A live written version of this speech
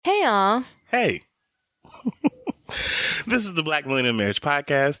Hey, y'all. Hey. This is the Black Millennial Marriage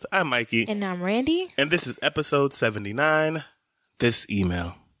Podcast. I'm Mikey. And I'm Randy. And this is episode 79, This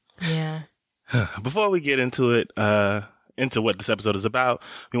Email. Yeah. Before we get into it, into what this episode is about,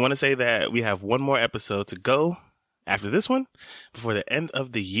 we want to say that we have one more episode to go after this one before the end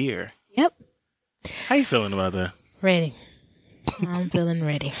of the year. Yep. How you feeling about that? Ready. I'm feeling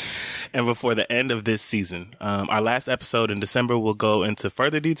ready. And before the end of this season, our last episode in December will go into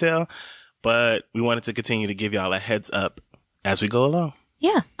further detail, but we wanted to continue to give y'all a heads up as we go along.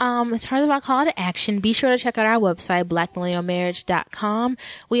 Yeah. In terms of our call to action, be sure to check out our website, blackmillennialmarriage.com.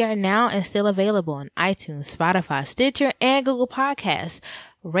 We are now and still available on iTunes, Spotify, Stitcher, and Google Podcasts.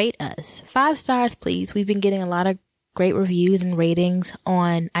 Rate us 5 stars, please. We've been getting a lot of great reviews and ratings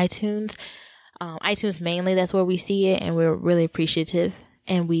on iTunes. iTunes mainly, that's where we see it, and we're really appreciative.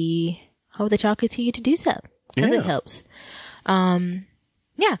 And we hope that y'all continue to do so because it helps.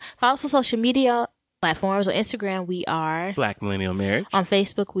 Yeah. Follow us on social media platforms. On Instagram, we are Black Millennial Marriage. On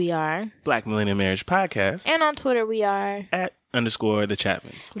Facebook, we are Black Millennial Marriage Podcast. And on Twitter, we are @_the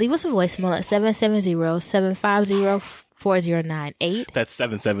Chapmans. Leave us a voicemail at 770-750-4098. That's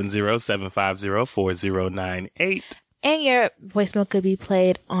 770-750-4098. And your voicemail could be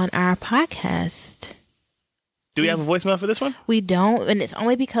played on our podcast. Do we have a voicemail for this one? We don't, and it's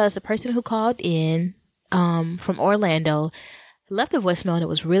only because the person who called in from Orlando left a voicemail and it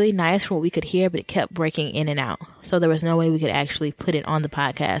was really nice from what we could hear, but it kept breaking in and out. So there was no way we could actually put it on the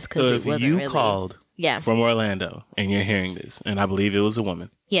podcast because it wasn't you really. Called from Orlando and you're hearing this, and I believe it was a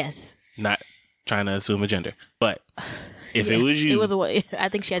woman. Yes. Not trying to assume a gender, but if it was you, I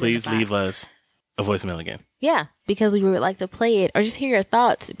think she had please leave us a voicemail again. Yeah, because we would like to play it or just hear your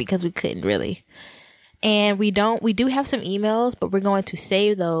thoughts because we couldn't really. And we do have some emails, but we're going to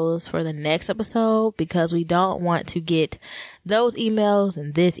save those for the next episode because we don't want to get those emails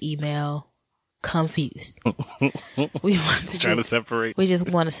and this email confused. We want to separate. We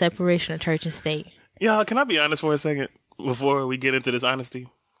just want a separation of church and state. Y'all, can I be honest for a second before we get into this honesty?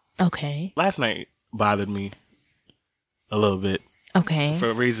 Okay. Last night bothered me a little bit. Okay.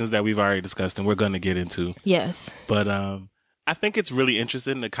 For reasons that we've already discussed and we're going to get into. Yes. But I think it's really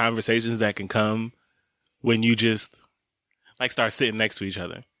interesting, the conversations that can come when you just start sitting next to each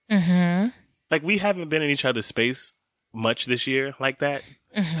other. Mm-hmm. Like, we haven't been in each other's space much this year like that,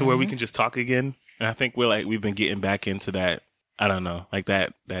 to where we can just talk again. And I think we've been getting back into that, I don't know,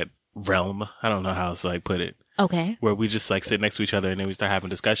 that realm. I don't know how to put it. Okay. Where we just sit next to each other and then we start having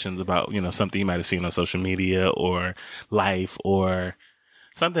discussions about, something you might have seen on social media or life or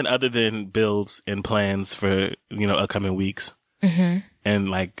something other than builds and plans for, upcoming weeks. Mm-hmm.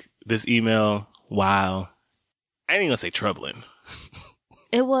 And this email, wow. I ain't gonna say troubling.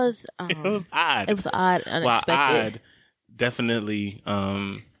 It was it was odd. It was odd, unexpected. While odd, definitely,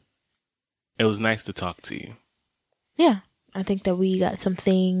 it was nice to talk to you. Yeah. I think that we got some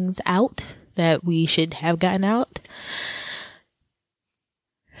things out that we should have gotten out.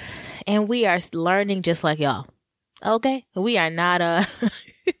 And we are learning just like y'all. Okay? We are not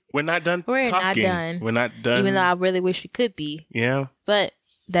we're not done We're talking. not done. We're not done. Even though I really wish we could be. Yeah. But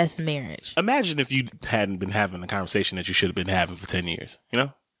that's marriage. Imagine if you hadn't been having the conversation that you should have been having for 10 years.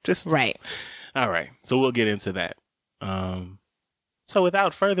 Just right. All right. So we'll get into that. So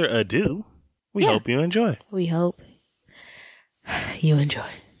without further ado, we hope you enjoy. We hope you enjoy.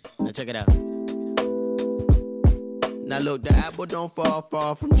 Now check it out. Now look, the apple don't fall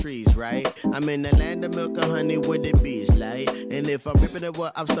far from trees, right? I'm in the land of milk and honey with the bees, like. And if I'm ripping it,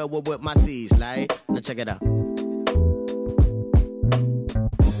 I'm so with my seeds, like. Now check it out.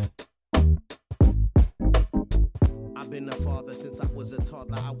 I've been a father since I was a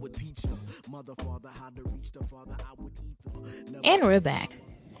toddler. I would teach her mother, father, how to reach the father. I would eat them. And we're back.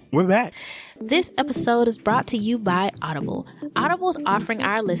 We're back. This episode is brought to you by Audible. Audible is offering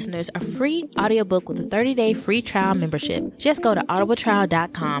our listeners a free audiobook with a 30-day free trial membership. Just go to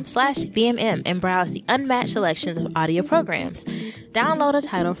audibletrial.com/BMM and browse the unmatched selections of audio programs. Download a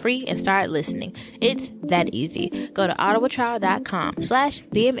title free and start listening. It's that easy. Go to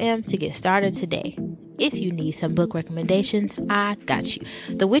audibletrial.com/BMM to get started today. If you need some book recommendations, I got you.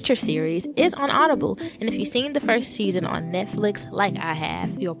 The Witcher series is on Audible, and if you've seen the first season on Netflix like I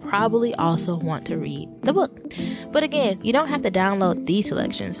have, you'll probably also want to read the book. But again, you don't have to download these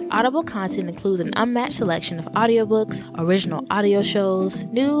selections. Audible content includes an unmatched selection of audiobooks, original audio shows,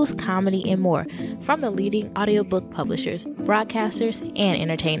 news, comedy, and more from the leading audiobook publishers, broadcasters, and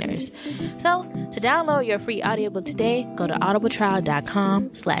entertainers. So, to download your free audiobook today, go to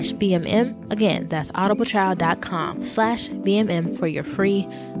audibletrial.com/BMM. Again, that's audibletrial.com/BMM for your free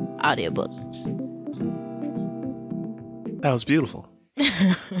audiobook. That was beautiful.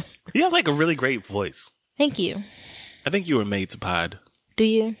 You have like a really great voice. Thank you. I think you were made to pod. Do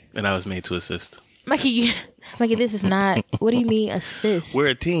you? And I was made to assist. Mikey, this is not... What do you mean assist?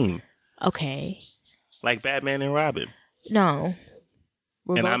 We're a team. Okay. Like Batman and Robin. No.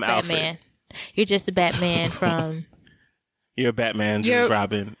 We're and both I'm Batman. Alfred. You're just the Batman from... You're Batman, Jules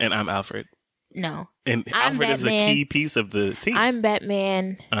Robin, and I'm Alfred. No. And I'm Alfred is a Batman. key piece of the team. I'm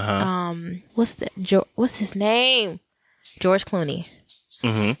Batman. What's his name? George Clooney.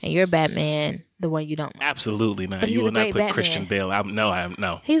 Mm-hmm. And you're Batman, the one you don't like. Absolutely not. But You he's will a not great put Batman. Christian Bale.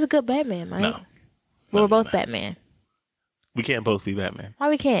 No. He's a good Batman, Mike. No. We're No, both he's not. Batman. We can't both be Batman. Why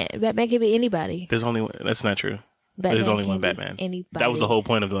we can't? Batman can be anybody. There's only one. That's not true. Batman There's only can one be Batman. anybody. That was the whole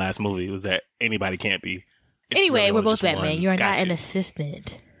point of the last movie, was that anybody can't be. It's Anyway, really we're only both just Batman. one. You're Got not an you.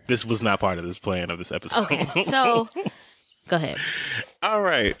 assistant. This was not part of this plan of this episode. Okay, so go ahead. All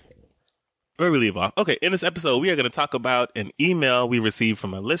right. Where we leave off. Okay, in this episode, we are going to talk about an email we received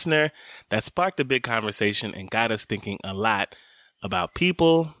from a listener that sparked a big conversation and got us thinking a lot about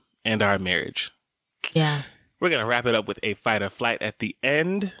people and our marriage. Yeah. We're going to wrap it up with a fight or flight at the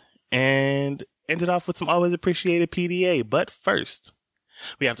end and end it off with some always appreciated PDA. But first,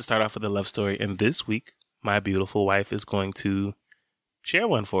 we have to start off with a love story. And this week, my beautiful wife is going to share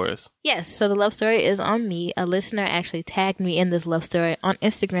one for us. Yes, so the love story is on me. A listener actually tagged me in this love story on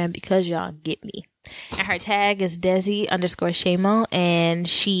Instagram because y'all get me. And her tag is Desi_Shamo, and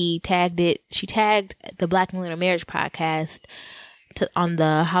she tagged the Black Millennial Marriage podcast on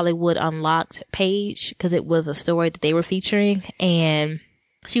the Hollywood Unlocked page because it was a story that they were featuring. And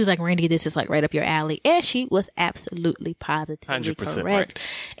she was like, Randy, this is like right up your alley. And she was absolutely positively 100% correct.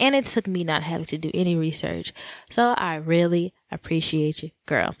 right. And it took me not having to do any research. So I really appreciate you,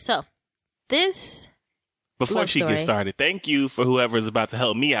 girl. So this Before love she story. gets started, thank you for whoever is about to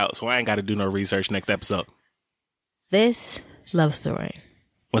help me out so I ain't got to do no research next episode. This love story.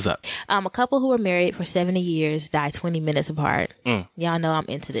 What's up? A couple who were married for 70 years died 20 minutes apart. Y'all know I'm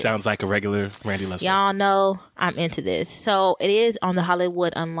into this. Sounds like a regular Randy Love story. Y'all know I'm into this. So it is on the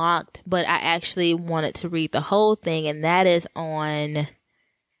Hollywood Unlocked, but I actually wanted to read the whole thing, and that is on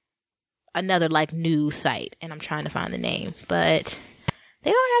another like news site, and I'm trying to find the name, but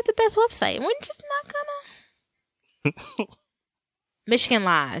they don't have the best website. We're just not gonna. Michigan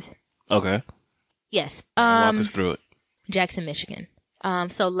Live. Okay. Yes. Walk us through it. Jackson, Michigan.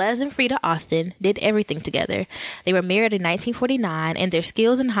 So Les and Frida Austin did everything together. They were married in 1949, and their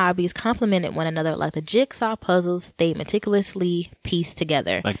skills and hobbies complemented one another like the jigsaw puzzles they meticulously pieced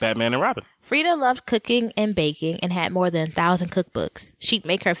together. Like Batman and Robin. Frida loved cooking and baking and had more than 1,000 cookbooks. She'd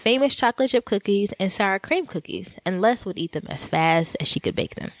make her famous chocolate chip cookies and sour cream cookies, and Les would eat them as fast as she could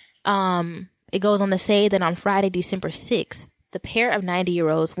bake them. It goes on to say that on Friday, December 6th, the pair of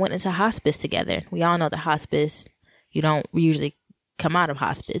 90-year-olds went into hospice together. We all know that hospice, you don't usually come out of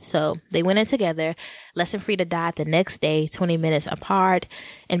hospice. So they went in together. Les and Frida died the next day, 20 minutes apart,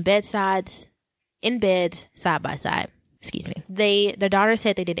 in beds side by side. Excuse me. Their daughter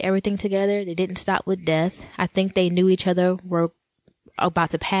said they did everything together. They didn't stop with death. I think they knew each other were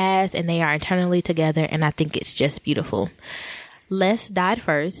about to pass, and they are eternally together, and I think it's just beautiful. Les died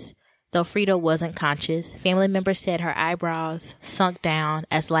first, though Frida wasn't conscious. Family members said her eyebrows sunk down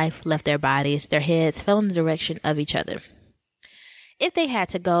as life left their bodies. Their heads fell in the direction of each other. If they had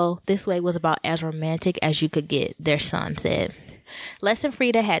to go, this way was about as romantic as you could get, their son said. Les and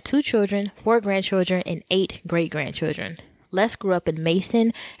Frida had 2 children, 4 grandchildren, and 8 great-grandchildren. Les grew up in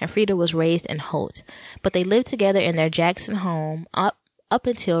Mason, and Frida was raised in Holt. But they lived together in their Jackson home up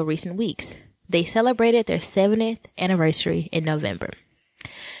until recent weeks. They celebrated their 70th anniversary in November.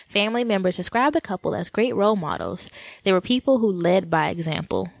 Family members described the couple as great role models. They were people who led by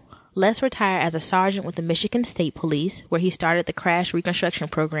example. Les retired as a sergeant with the Michigan State Police, where he started the crash reconstruction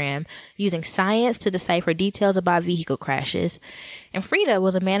program using science to decipher details about vehicle crashes. And Frida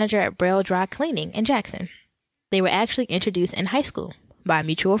was a manager at Braille Dry Cleaning in Jackson. They were actually introduced in high school by a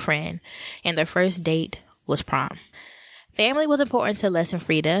mutual friend, and their first date was prom. Family was important to Les and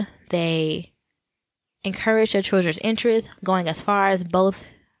Frida. They encouraged their children's interests, going as far as both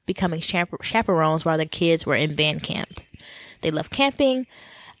becoming chaperones while their kids were in band camp. They loved camping,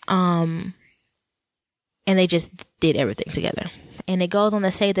 and they just did everything together. And it goes on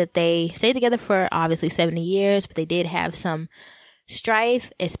to say that they stayed together for obviously 70 years, but they did have some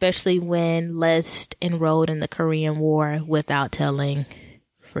strife, especially when Les enrolled in the Korean War without telling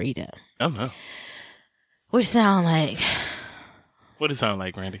Frida. Oh, no. Which sound like... What does it sound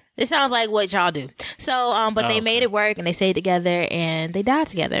like, Randy? It sounds like what y'all do. So, but they made it work, and they stayed together, and they died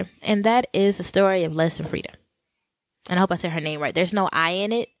together. And that is the story of Les and Frida. And I hope I said her name right. There's no I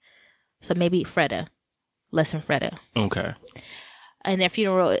in it, so maybe Freda. Les and Freda. Okay. And their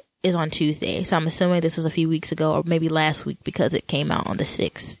funeral is on Tuesday. So I'm assuming this was a few weeks ago or maybe last week because it came out on the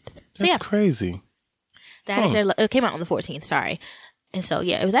 6th. So That's crazy. That is it came out on the 14th, sorry. And so,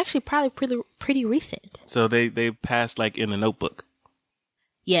 yeah, it was actually probably pretty recent. So they passed like in the Notebook.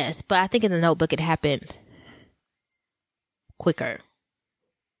 Yes, but I think in the Notebook it happened quicker.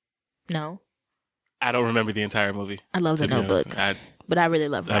 No? I don't remember the entire movie. I love the Notebook. But I really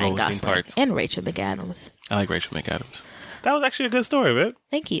love Ryan Gosling and Rachel McAdams. I like Rachel McAdams. That was actually a good story, man.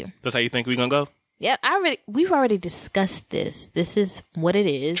 Thank you. That's how you think we're going to go? Yeah, we've already discussed this. This is what it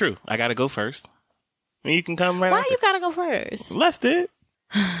is. True. I got to go first. And you can come right Why after. you got to go first? Les did.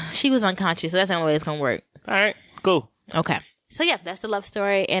 She was unconscious, so that's the only way it's going to work. All right, cool. Okay. So, yeah, that's the love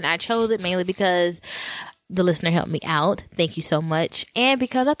story. And I chose it mainly because the listener helped me out. Thank you so much. And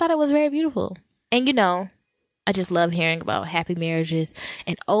because I thought it was very beautiful. And, you know, I just love hearing about happy marriages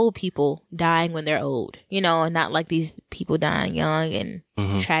and old people dying when they're old, you know, and not like these people dying young and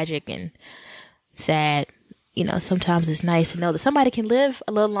tragic and sad. You know, sometimes it's nice to know that somebody can live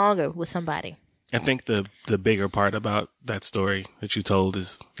a little longer with somebody. I think the bigger part about that story that you told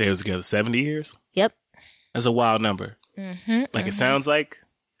is they was together 70 years. Yep. That's a wild number. It sounds like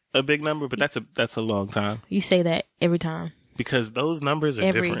a big number, but that's a long time. You say that every time. Because those numbers are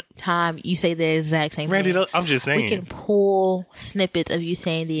different. Every time you say the exact same Randy, thing. I'm just saying. We can pull snippets of you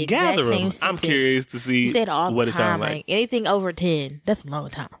saying the exact Gather same them. sentence. I'm curious to see you say it all what the it sounds time. like. Anything over 10, that's a long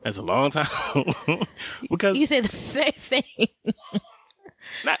time. That's a long time. Because You say the same thing.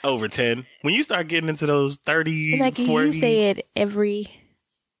 not over 10. When you start getting into those 30, Like 40. you say it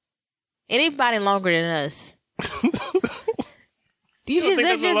anybody longer than us. You don't think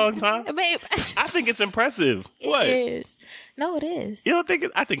that's a long time? Babe. I think it's impressive. What? It is. No, it is. You don't think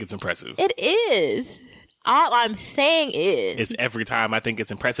I think it's impressive. It is. All I'm saying is. It's every time I think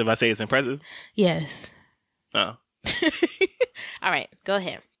it's impressive, I say it's impressive. Yes. Oh. All right. Go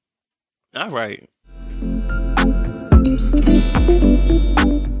ahead. All right.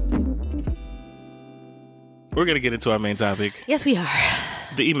 We're going to get into our main topic. Yes, we are.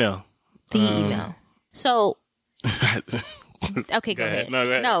 The email. The email. So. Okay, go ahead. No, go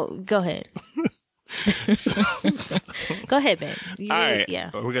ahead. No, go ahead. Go ahead, babe. All right. Yeah.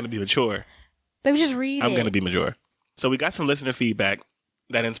 We're going to be mature. Baby, just read I'm it. going to be mature. So we got some listener feedback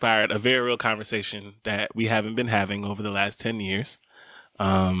that inspired a very real conversation that we haven't been having over the last 10 years,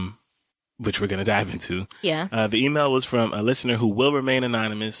 which we're going to dive into. Yeah. The email was from a listener who will remain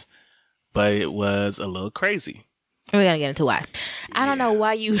anonymous, but it was a little crazy. We're going to get into why. I don't know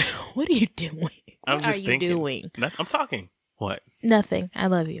why you... What are you doing? I'm What just are you thinking. doing? I'm talking. What? Nothing. I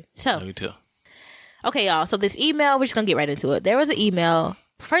love you. So... Let me tell. Okay, y'all. So this email, we're just going to get right into it. There was an email.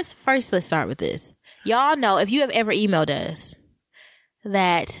 First, let's start with this. Y'all know, if you have ever emailed us,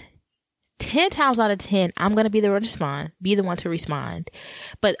 that 10 times out of 10, I'm going to be the one to respond.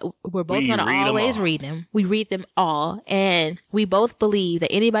 But we're both going to always read them. We read them all. And we both believe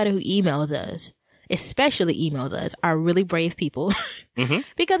that anybody who emails us, especially emails us, are really brave people.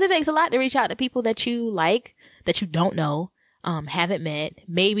 Because it takes a lot to reach out to people that you like, that you don't know, haven't met.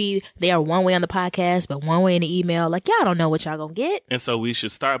 Maybe they are one way on the podcast, but one way in the email. Like, y'all don't know what y'all gonna get. And so we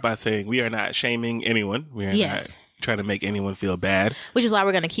should start by saying we are not shaming anyone. We are not trying to make anyone feel bad. Which is why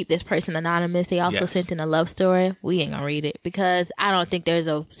we're gonna keep this person anonymous. They also sent in a love story. We ain't gonna read it because I don't think there's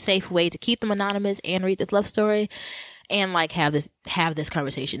a safe way to keep them anonymous and read this love story and like have this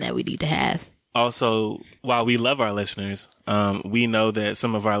conversation that we need to have. Also, while we love our listeners, we know that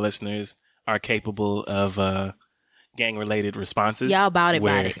some of our listeners are capable of gang-related responses. Y'all about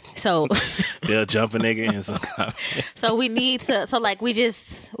it. So they'll jump a nigga in some comment. So we need to. So like we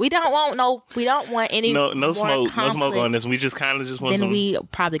don't want any no smoke on this. We just kind of just want then we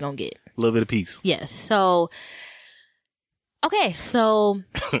probably gonna get a little bit of peace. Yes. So. Okay, so all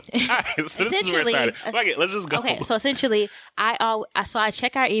right, so this is where it started. Okay, let's just go. Okay, so essentially, I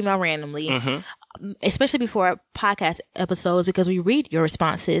check our email randomly, especially before podcast episodes, because we read your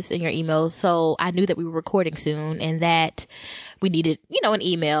responses and your emails. So I knew that we were recording soon and that we needed, an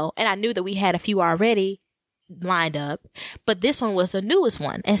email. And I knew that we had a few already lined up, but this one was the newest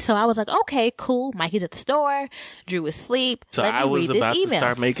one. And so I was like, okay, cool. Mikey's at the store. Drew is asleep. So I was about to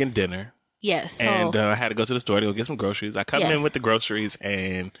start making dinner. Yes. So, and I had to go to the store to go get some groceries. I come in with the groceries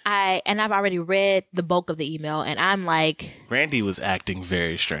and I've already read the bulk of the email and I'm like, Randy was acting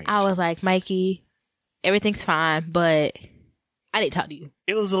very strange. I was like, Mikey, everything's fine, but I didn't talk to you.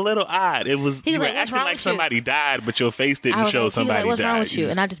 It was a little odd. You were acting like somebody died, but your face didn't show somebody died. What's wrong with you?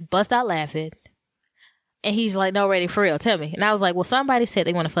 And I just bust out laughing. And he's like, no, Randy, for real, tell me. And I was like, well, somebody said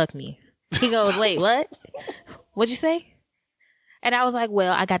they want to fuck me. He goes, wait, what? What'd you say? And I was like,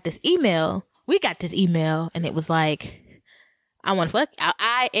 well, I got this email. We got this email. And it was like, I want to fuck.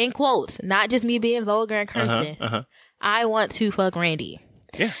 I in quotes, not just me being vulgar and cursing. I want to fuck Randy.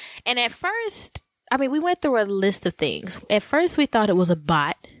 Yeah. And at first, I mean, we went through a list of things. At first, we thought it was a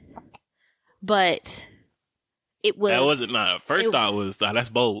bot, but it was. That wasn't. First thought was, that's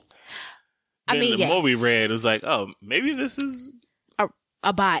bold. Then the more we read, it was like, oh, maybe this is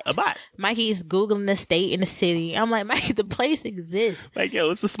a bot. A bot. Mikey's Googling the state and the city. I'm like, Mikey, the place exists. Like,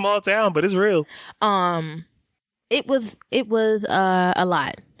 yo, it's a small town, but it's real. It was a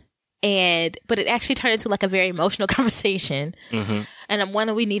lot. But it actually turned into like a very emotional conversation. And one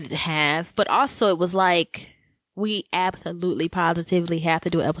that we needed to have. But also it was like, we absolutely positively have to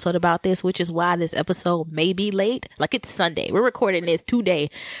do an episode about this, which is why this episode may be late. Like, it's Sunday. We're recording this today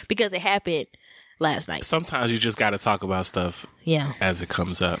because it happened last night. Sometimes you just got to talk about stuff as it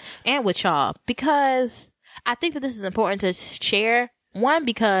comes up. And with y'all, because I think that this is important to share. One,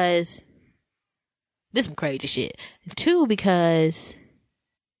 because this is some crazy shit. Two, because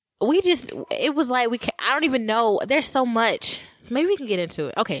it was like, I don't even know. There's so much. So maybe we can get into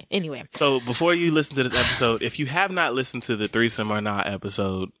it. Okay, anyway. So before you listen to this episode, if you have not listened to the Threesome or Not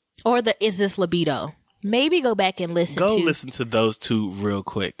episode. Or the Is This Libido? Maybe go back and listen to those two real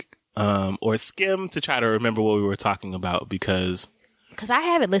quick. Or skim to try to remember what we were talking about because I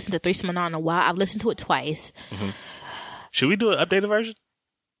haven't listened to Threesome or Not in a while. I've listened to it twice. Should we do an updated version?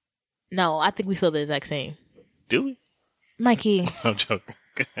 No, I think we feel the exact same. Do we? Mikey. I'm joking.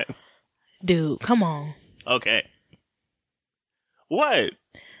 Go ahead. Dude, come on. Okay. What?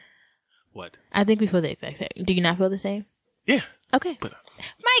 I think we feel the exact same. Do you not feel the same? Yeah. Okay. But,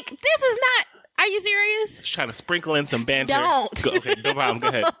 Mike, this is not... Are you serious? Just trying to sprinkle in some banter. Don't. Okay, no problem. Go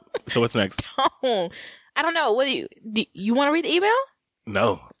ahead. So what's next? Don't. I don't know. What do you want to read the email?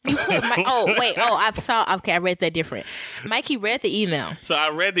 No. I read that different. Mikey read the email. So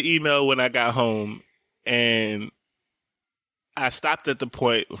I read the email when I got home, and I stopped at the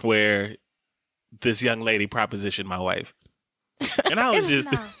point where this young lady propositioned my wife. And I was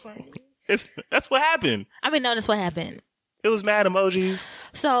that's what happened. I mean, no, that's what happened. It was mad emojis.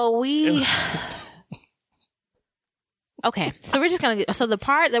 So okay. So we're just gonna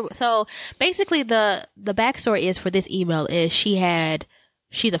so basically the backstory is for this email is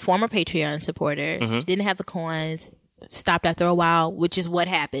she's a former Patreon supporter. She didn't have the coins, stopped after a while, which is what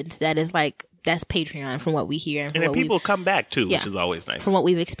happens. That's Patreon from what we hear. And then people come back too, which is always nice. From what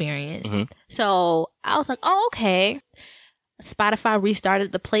we've experienced. So I was like, oh, okay. Spotify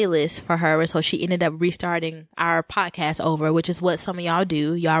restarted the playlist for her, and so she ended up restarting our podcast over, which is what some of y'all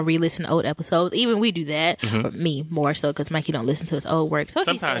do. Y'all re-listen to old episodes. Even we do that. Or me more so, because Mikey don't listen to his old work. So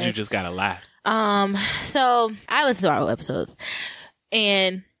sometimes you just gotta lie. So I listen to our old episodes,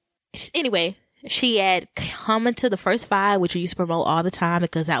 and anyway, she had come to the first 5, which we used to promote all the time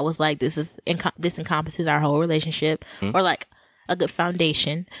because that was like this encompasses our whole relationship, or like a good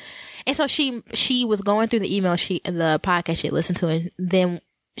foundation. And so she was going through the email the podcast she had listened to, and then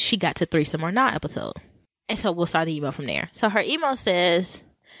she got to Threesome or Not episode. And so we'll start the email from there. So her email says,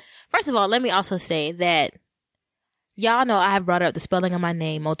 first of all, let me also say that y'all know I have brought up the spelling of my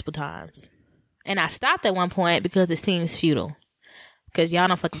name multiple times. And I stopped at one point because it seems futile. Because y'all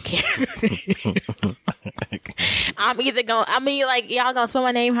don't fucking care. Y'all gonna spell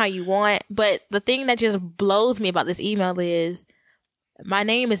my name how you want. But the thing that just blows me about this email is my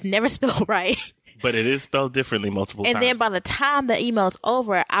name is never spelled right. But it is spelled differently multiple times. And then by the time the email's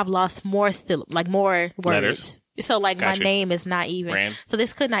over, I've lost more words. Letters. So my name is not even. Rand. So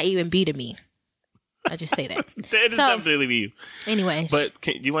this could not even be to me. I just say that. That is definitely me. Anyway. But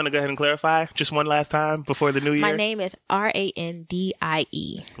you want to go ahead and clarify just one last time before the new year? My name is Randie.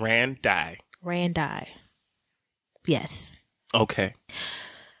 Randie. Yes. Okay.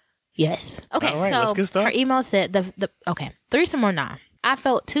 Yes. Okay. All right, so let's get started. Her email said Threesome or Not. I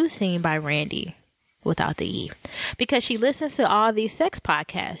felt too seen by Randy without the E because she listens to all these sex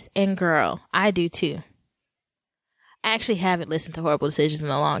podcasts, and girl, I do too. I actually haven't listened to Horrible Decisions in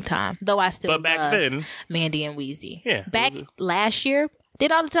a long time, though I still But back then, Mandy and Wheezy. Yeah. Back last year,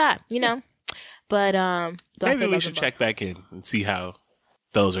 did all the time, you know. But maybe we should check back in and see how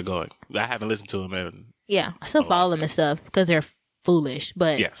those are going. I haven't listened to them. I still follow them and stuff because they're foolish,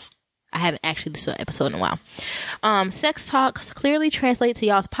 but yes. I haven't actually listened to an episode in a while. Sex talks clearly translate to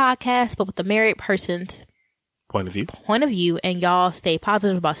y'all's podcast, but with the married person's point of view, and y'all stay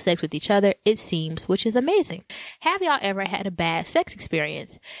positive about sex with each other, it seems, which is amazing. Have y'all ever had a bad sex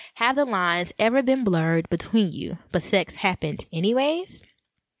experience? Have the lines ever been blurred between you, but sex happened anyways?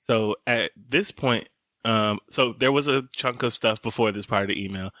 So at this point, so there was a chunk of stuff before this part of the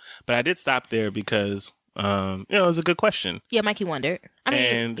email, but I did stop there because, it was a good question. Yeah, Mikey wondered. I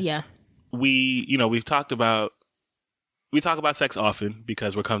mean, yeah. We've talked about we talk about sex often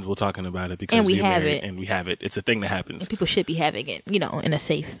because we're comfortable talking about it because and we you're have married it. and we have it. It's a thing that happens. And people should be having it, in a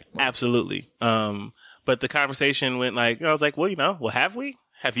safe way. Absolutely. But the conversation went like, I was like, well, have we?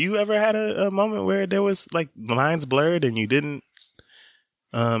 Have you ever had a moment where there was like lines blurred and you didn't,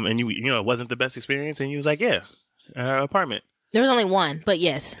 and it wasn't the best experience? And you was like, yeah, apartment. There was only one, but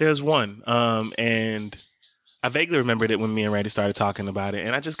yes. There's one. And I vaguely remembered it when me and Randy started talking about it,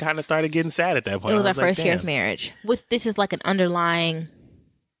 and I just kind of started getting sad at that point. It was our like, first year of marriage. This is like an underlying.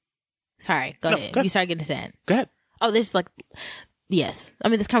 Sorry, go ahead. You started getting sad. Go ahead. Oh, this is like, yes. I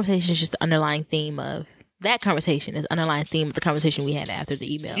mean, this conversation is just the underlying theme of that conversation. Is the underlying theme of the conversation we had after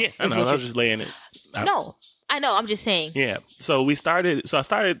the email. Yeah, I know. I was just laying it out. No, I know. I'm just saying. Yeah. So I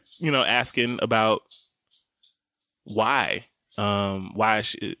started, asking about why. So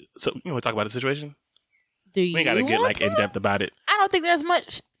you want to talk about the situation? We ain't got to get in depth about it. I don't think there's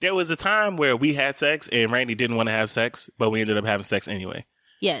much. There was a time where we had sex and Randy didn't want to have sex, but we ended up having sex anyway.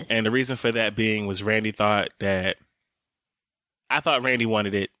 Yes. And the reason for that being was Randy thought that I thought Randy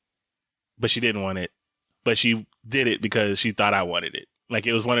wanted it, but she didn't want it, but she did it because she thought I wanted it. Like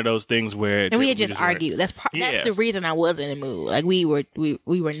it was one of those things where and we had just argued. That's the reason I wasn't in the mood. Like we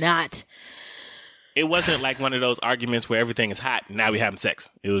were not. It wasn't like one of those arguments where everything is hot and now we having sex.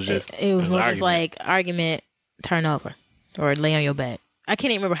 It was just it was just like argument, turn over, or lay on your back. I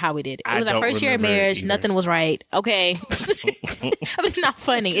can't even remember how we did it. It was our first year of marriage. Nothing was right. Okay. It's not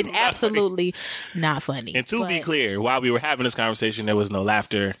funny. It's absolutely not funny. And to be clear, while we were having this conversation, there was no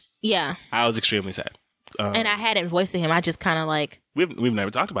laughter. Yeah. I was extremely sad. And I hadn't voiced to him. I just kind of like. We've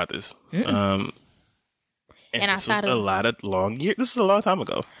never talked about this. And this was this is a long time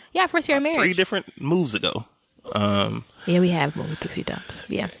ago. Yeah, first year of marriage. 3 different moves ago. Yeah, we have moved a few times.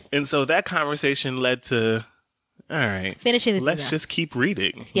 Yeah. And so that conversation led to, all right. Finishing this Let's email. just keep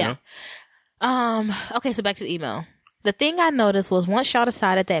reading. Yeah. Okay, so back to the email. The thing I noticed was once y'all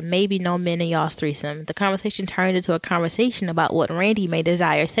decided that maybe no men in y'all's threesome, the conversation turned into a conversation about what Randy may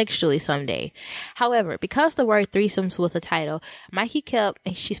desire sexually someday. However, because the word threesomes was the title, Mikey kept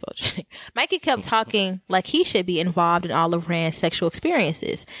talking like he should be involved in all of Rand's sexual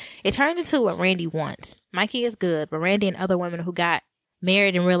experiences. It turned into what Randy wants. Mikey is good, but Randy and other women who got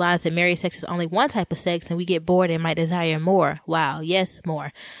married and realized that married sex is only one type of sex and we get bored and might desire more. Wow, yes,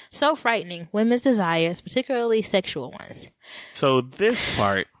 more. So frightening. Women's desires, particularly sexual ones. So this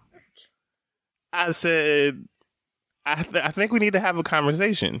part, I said, I think we need to have a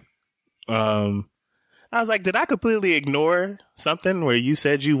conversation. I was like, did I completely ignore something where you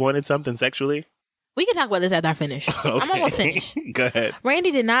said you wanted something sexually? We can talk about this after I finish. Okay. I'm almost finished. Go ahead. Randy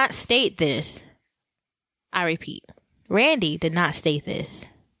did not state this. I repeat. Randy did not state this,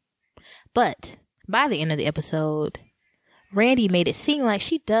 but by the end of the episode, Randy made it seem like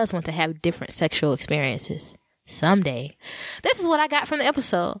she does want to have different sexual experiences someday. This is what I got from the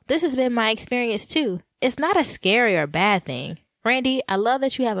episode. This has been my experience too. It's not a scary or bad thing. Randy, I love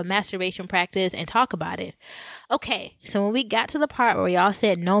that you have a masturbation practice and talk about it. Okay, so when we got to the part where y'all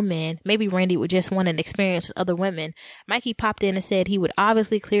said no men, maybe Randy would just want an experience with other women, Mikey popped in and said he would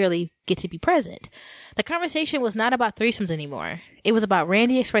clearly get to be present. The conversation was not about threesomes anymore. It was about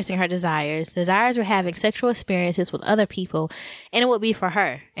Randy expressing her desires. Desires were having sexual experiences with other people, and it would be for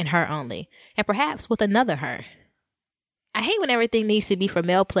her and her only, and perhaps with another her. I hate when everything needs to be for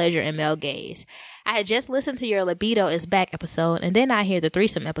male pleasure and male gaze. I had just listened to your Libido is Back episode, and then I hear the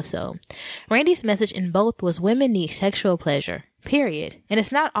threesome episode. Randy's message in both was women need sexual pleasure, period. And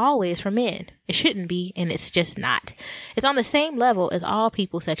it's not always for men. It shouldn't be, and it's just not. It's on the same level as all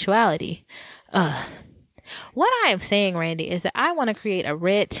people's sexuality. What I am saying, Randy, is that I want to create a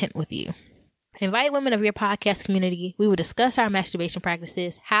red tent with you. Invite women of your podcast community. We will discuss our masturbation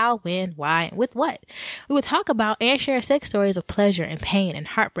practices, how, when, why, and with what. We will talk about and share sex stories of pleasure and pain and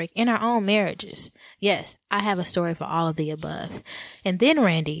heartbreak in our own marriages. Yes, I have a story for all of the above. And then,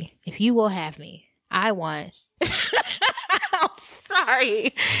 Randy, if you will have me, I want... I'm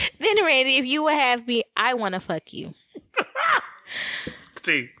sorry. Then, Randy, if you will have me, I want to fuck you.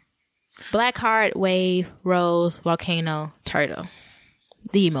 See. Black heart, wave, rose, volcano, turtle.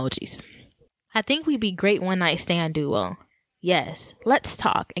 The emojis. I think we'd be great one-night stand duo. Yes, let's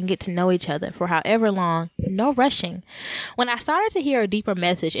talk and get to know each other for however long, no rushing. When I started to hear a deeper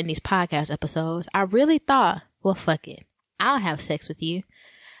message in these podcast episodes, I really thought, well, fuck it. I'll have sex with you.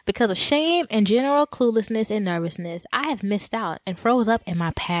 Because of shame and general cluelessness and nervousness, I have missed out and froze up in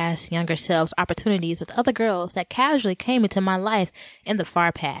my past younger self's opportunities with other girls that casually came into my life in the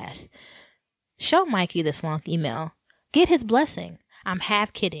far past. Show Mikey this long email. Get his blessing. I'm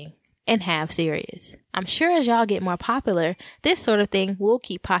half kidding and half serious. I'm sure as y'all get more popular, this sort of thing will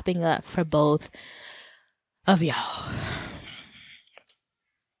keep popping up for both of y'all.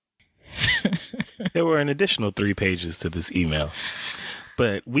 There were an additional 3 pages to this email,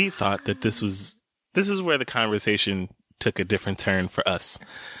 but we thought that this is where the conversation took a different turn for us.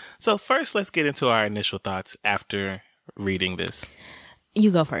 So first, let's get into our initial thoughts after reading this. You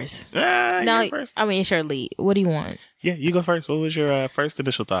go first. No, you go first. I mean, it's your lead. What do you want? Yeah, you go first. What was your first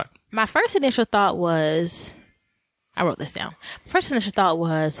initial thought? My first initial thought was, I wrote this down. First initial thought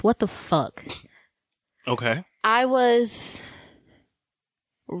was, what the fuck? Okay. I was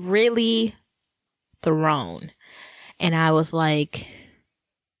really thrown. And I was like,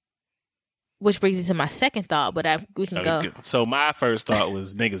 which brings me to my second thought, but we can go. So my first thought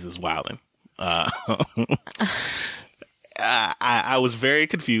was niggas is wildin'. I was very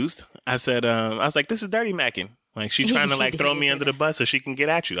confused. I said, I was like, this is dirty macking. Like, she trying to like throw me under the bus so she can get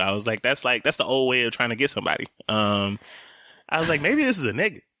at you. I was like, that's the old way of trying to get somebody. I was like, maybe this is a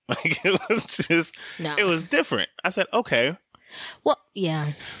nigga. Like, it was just, It was different. I said, okay. Well,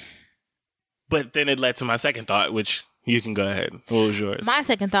 yeah. But then it led to my second thought, which you can go ahead. What was yours? My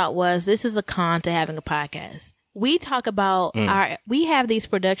second thought was, this is a con to having a podcast. We talk about we have these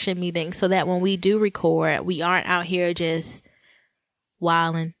production meetings so that when we do record, we aren't out here just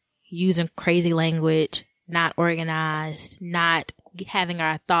wilding, using crazy language, not organized, not having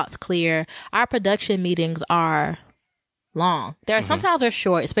our thoughts clear. Our production meetings are long. Sometimes they're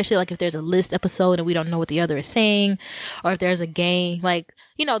short, especially like if there's a list episode and we don't know what the other is saying, or if there's a game, like,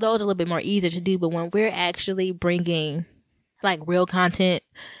 you know, those are a little bit more easier to do. But when we're actually bringing like real content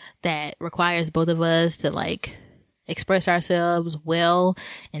that requires both of us to like express ourselves well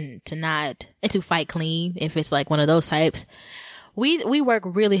and to fight clean, if it's like one of those types, we work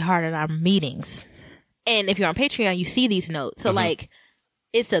really hard at our meetings. And if you're on Patreon, you see these notes. So like,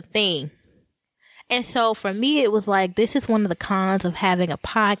 it's a thing. And so for me, it was like, this is one of the cons of having a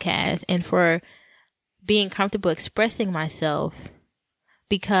podcast and for being comfortable expressing myself,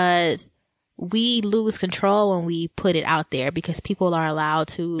 because we lose control when we put it out there, because people are allowed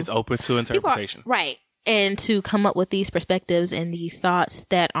to. It's open to interpretation. Right. And to come up with these perspectives and these thoughts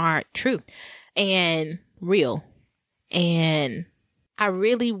that aren't true and real. And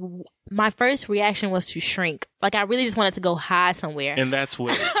my first reaction was to shrink. Like, I really just wanted to go hide somewhere. And that's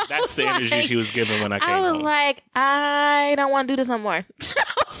the energy she was giving when I came home. I was like, I don't want to do this no more.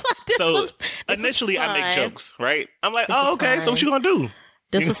 Initially I make jokes, right? I'm like, oh, okay, so what you gonna do?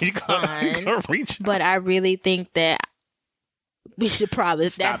 This was fun. Gonna reach. But I really think that we should probably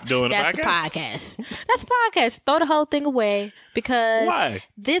stop doing that's the podcast. That's the podcast. Throw the whole thing away, because why?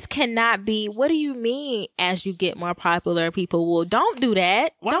 This cannot be. What do you mean? As you get more popular, people will. Don't do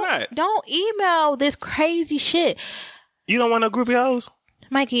that. Why not? Don't email this crazy shit. You don't want no groupie hoes,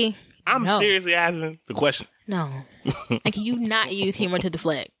 Mikey? I'm seriously asking the question. No, like, you not use humor to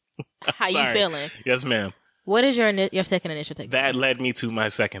deflect. How you feeling? Yes, ma'am. What is your second initial take? That led me to my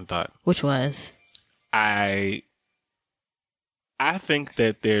second thought, which was I think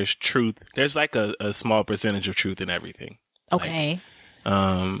that there's truth. There's like a small percentage of truth in everything. Okay.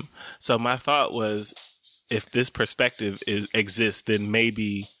 Like, so my thought was, if this perspective exists, then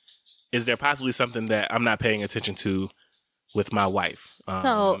maybe is there possibly something that I'm not paying attention to with my wife?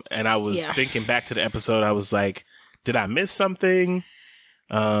 And I was thinking back to the episode. I was like, did I miss something?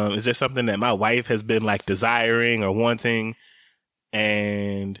 Is there something that my wife has been like desiring or wanting?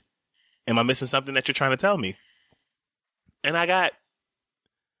 And am I missing something that you're trying to tell me? And I got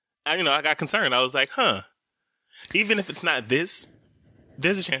concerned. I was like, even if it's not this,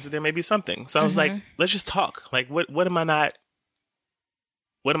 there's a chance that there may be something. So I was like, let's just talk. Like, what am I not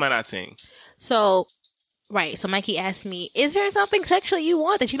seeing? So, right. So Mikey asked me, is there something sexually you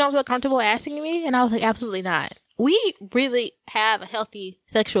want that you don't feel comfortable asking me? And I was like, absolutely not. We really have a healthy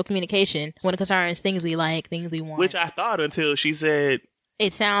sexual communication when it concerns things we like, things we want. Which I thought until she said,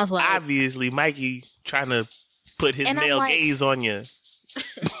 it sounds like, obviously Mikey trying to put his male gaze on you.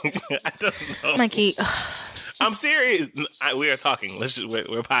 I don't know. Mikey. I'm serious. We are talking.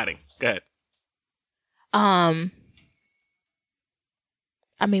 We're potting. Go ahead. I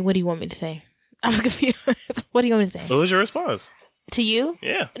mean, what do you want me to say? I'm confused. What do you want me to say? What was your response? To you?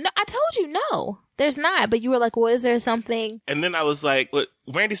 Yeah. No, I told you no. There's not. But you were like, well, is there something? And then I was like,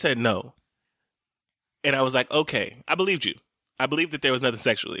 Randy said no. And I was like, okay, I believed you. I believed that there was nothing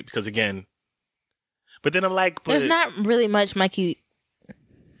sexually, because again, but then I'm like, there's not really much Mikey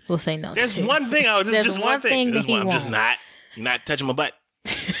will say no. There's one thing. There's just one thing. I'm just you're not touching my butt.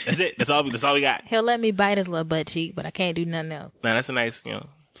 That's it. That's all we got. He'll let me bite his little butt cheek, but I can't do nothing else. Nah, that's a nice,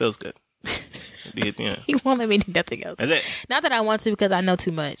 feels good. He won't let me do nothing else. That's it. Not that I want to, because I know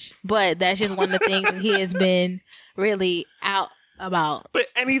too much, but that's just one of the things that he has been really out about. But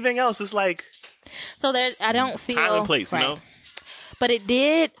anything else is like, So there, I don't feel time and place, right. you know. But it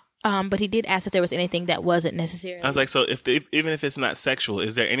did. But he did ask if there was anything that wasn't necessary. I was like, so if even if it's not sexual,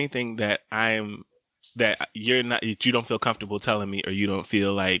 is there anything that you don't feel comfortable telling me, or you don't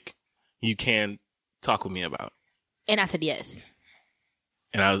feel like you can talk with me about? And I said yes.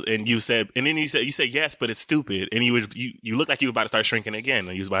 And you said yes, but it's stupid. And you looked like you were about to start shrinking again,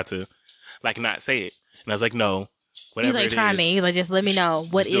 and you was about to like not say it. And I was like, no, whatever. He's like, try me. He's like, just let me know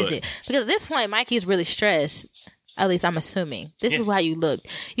what is it. Because at this point, Mikey's really stressed. At least I'm assuming. This is how you looked.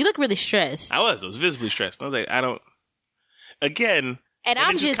 You look really stressed. I was visibly stressed. I was like, I don't. Again, and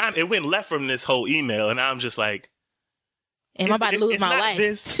I'm just it went left from this whole email, and I'm just like, am I about to lose my life?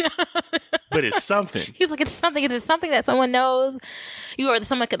 This, but it's something. He's like, it's something. Is it something that someone knows? Or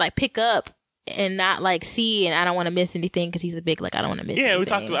someone could like pick up and not like see, and I don't want to miss anything because he's a big like I don't want to miss. Yeah, anything. we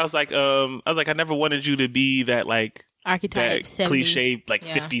talked about. I was like, I never wanted you to be that like archetype, that cliche like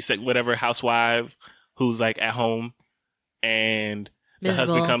 50 whatever housewife who's like at home, and the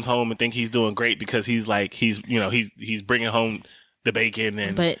husband comes home and think he's doing great because he's bringing home the bacon,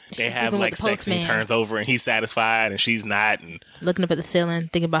 and they have like sex, and he turns over and he's satisfied and she's not, and looking up at the ceiling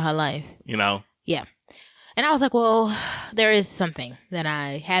thinking about her life. Yeah. And I was like, well, there is something that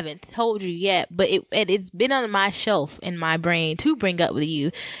I haven't told you yet, but it's been on my shelf in my brain to bring up with you.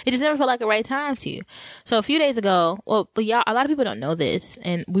 It just never felt like the right time to. So a few days ago, but y'all, a lot of people don't know this,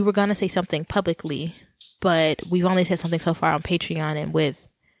 and we were going to say something publicly, but we've only said something so far on Patreon and with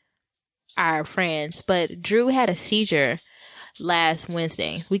our friends. But Drew had a seizure last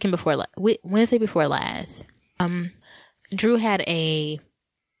Wednesday, Wednesday before last. Drew had a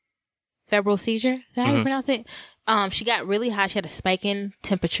febrile seizure. Is that how you pronounce it? She got really high. She had a spike in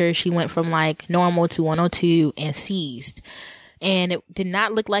temperature. She went from like normal to 102 and seized. And it did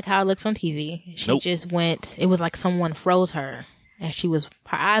not look like how it looks on TV. She just went, it was like someone froze her. And her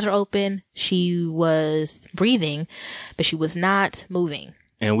eyes were open. She was breathing, but she was not moving.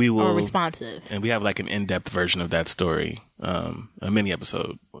 And we will, or responsive. And we have like an in-depth version of that story, a mini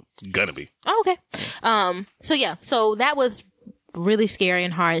episode. It's gonna be. Oh, okay. So that was really scary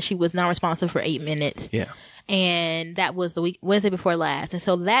and hard. She was not responsive for 8 minutes. Yeah. And that was the Wednesday before last. And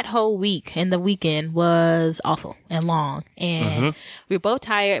so that whole week and the weekend was awful and long. And we were both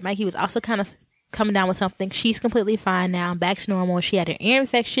tired. Mikey was also kind of coming down with something. She's completely fine now, back to normal. She had an ear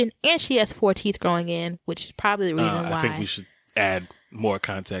infection and she has 4 teeth growing in, which is probably the reason why. I think we should add more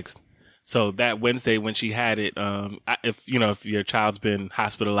context. So that Wednesday when she had it, if your child's been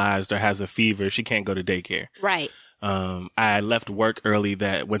hospitalized or has a fever, she can't go to daycare. Right. I left work early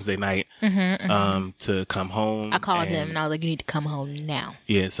that Wednesday night, to come home. I called him and I was like, you need to come home now.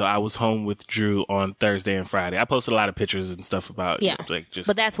 Yeah. So I was home with Drew on Thursday and Friday. I posted a lot of pictures and stuff about,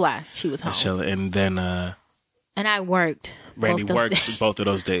 but that's why she was home. Chilling. And then, and I worked. Randy worked both of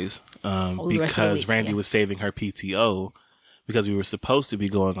those days, because Randy was saving her PTO because we were supposed to be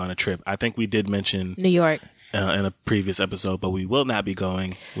going on a trip. I think we did mention New York in a previous episode, but we will not be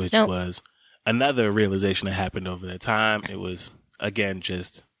going, which was another realization that happened over that time. It was, again,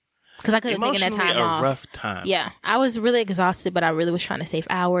 just because I could have taken that time off. A rough time. Yeah. I was really exhausted, but I really was trying to save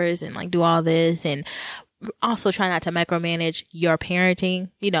hours and like do all this and also try not to micromanage your parenting.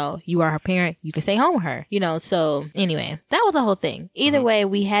 You are her parent. You can stay home with her, So anyway, that was the whole thing. Either way,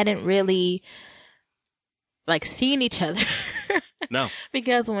 we hadn't really like seen each other. No.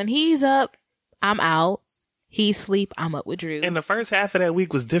 Because when he's up, I'm out. He sleep, I'm up with Drew. And the first half of that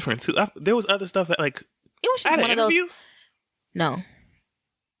week was different too. There was other stuff that like, it was just one of those. No,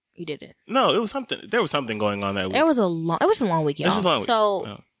 you didn't. No, it was something. There was something going on that week. It was a long week, y'all. It was just a long week.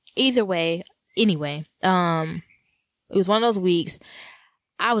 So either way, anyway, it was one of those weeks.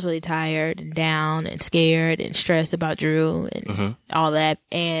 I was really tired and down and scared and stressed about Drew and all that.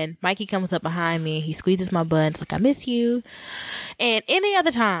 And Mikey comes up behind me. He squeezes my butt. It's like, I miss you. And any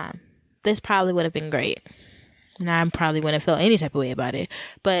other time, this probably would have been great. And I probably wouldn't have felt any type of way about it.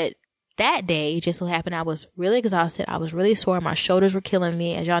 But that day, just so happened, I was really exhausted. I was really sore. My shoulders were killing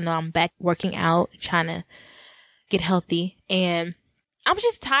me. As y'all know, I'm back working out, trying to get healthy. And I was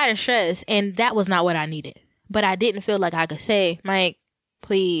just tired and stressed. And that was not what I needed. But I didn't feel like I could say, Mike,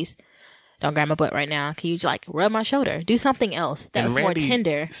 please don't grab my butt right now. Can you just like rub my shoulder? Do something else that was more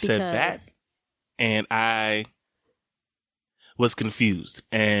tender. Said that. And I was confused.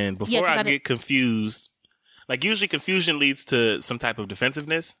 And before I get confused, like usually confusion leads to some type of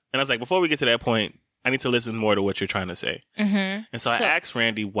defensiveness. And I was like, before we get to that point, I need to listen more to what you're trying to say. And so I asked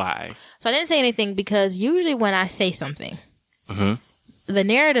Randy why. So I didn't say anything because usually when I say something, the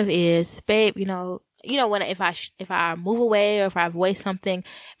narrative is, babe, when if I move away or if I voice something,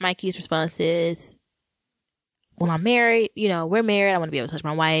 Mikey's response is, when I'm married, you know, we're married. I want to be able to touch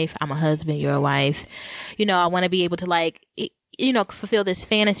my wife. I'm a husband. You're a wife. You know, I want to be able to like, you know, fulfill this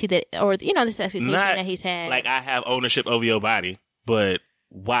fantasy that, or, you know, this expectation that he's had. Like, I have ownership over your body, but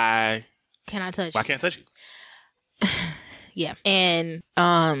why can I touch? Why can't I touch you? Yeah. And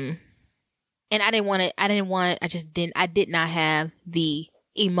I did not have the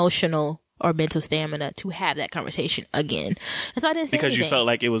emotional or mental stamina to have that conversation again. And so I didn't say anything. Because you felt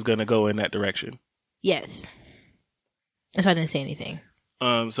like it was going to go in that direction. Yes. And so I didn't say anything.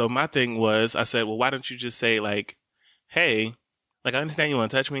 So my thing was, I said, well, why don't you just say like, hey, like, I understand you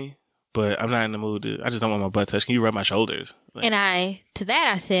want to touch me, but I'm not in the mood I just don't want my butt touched. Can you rub my shoulders? Like, and I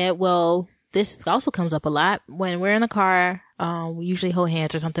said, well, this also comes up a lot when we're in a car. We usually hold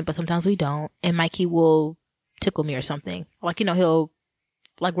hands or something, but sometimes we don't. And Mikey will tickle me or something. Like, you know, he'll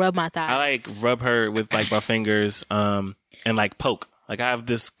like rub my thigh. I like rub her with like my fingers, and like poke. Like, I have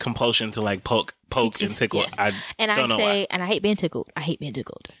this compulsion to like poke and tickle. Yes. I don't know why. And I hate being tickled. I hate being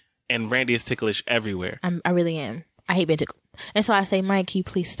tickled. And Randy is ticklish everywhere. I really am. I hate being tickled. And so I say, Mike, can you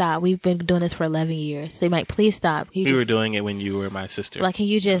please stop? We've been doing this for 11 years. Say, Mike, please stop. We were doing it when you were my sister. Like, can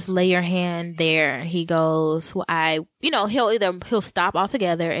you just lay your hand there? He goes, well, he'll stop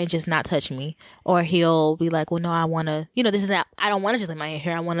altogether and just not touch me. Or he'll be like, well, no, I want to, you know, I don't want to just lay my hand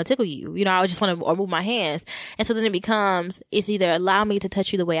here. I want to tickle you. You know, I just want to move my hands. And so then it becomes, it's either allow me to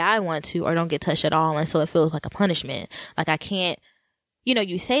touch you the way I want to or don't get touched at all. And so it feels like a punishment. Like, I can't, you know,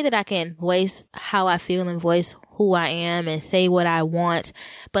 you say that I can voice how I feel and voice who I am and say what I want,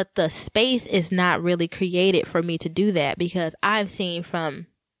 but the space is not really created for me to do that, because I've seen from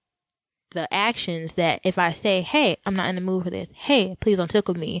the actions that if I say, hey, I'm not in the mood for this. Hey, please don't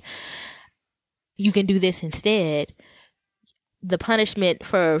tickle me. You can do this instead. The punishment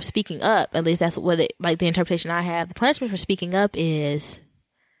for speaking up, at least that's what like the interpretation I have. The punishment for speaking up is,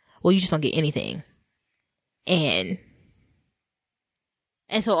 well, you just don't get anything. And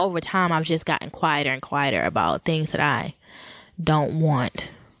so over time, I've just gotten quieter and quieter about things that I don't want,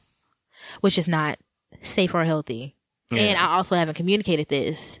 which is not safe or healthy. Yeah. And I also haven't communicated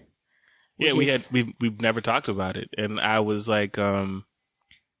this. Yeah, we've never talked about it. And I was like, and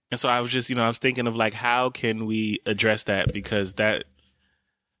so I was just, you know, I was thinking of like, how can we address that? Because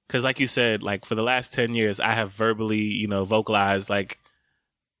like you said, like for the last 10 years, I have verbally, you know, vocalized like,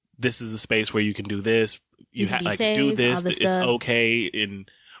 this is a space where you can do this. You have like safe, do this. It's stuff. Okay.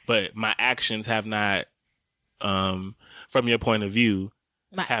 But my actions have not, from your point of view,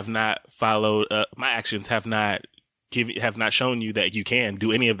 have not followed. My actions have not shown you that you can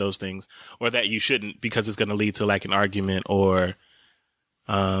do any of those things, or that you shouldn't, because it's going to lead to like an argument, or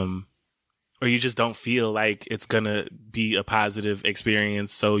you just don't feel like it's going to be a positive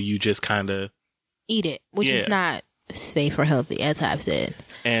experience. So you just kind of eat it, which is not safe or healthy, as I've said.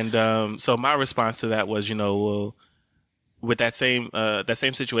 And so my response to that was, you know, well, with that same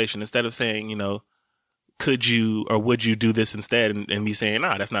situation, instead of saying, you know, could you or would you do this instead, and me saying,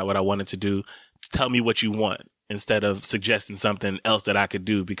 nah, that's not what I wanted to do, tell me what you want, instead of suggesting something else that I could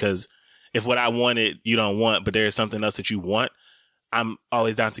do. Because if what I wanted you don't want, but there's something else that you want, I'm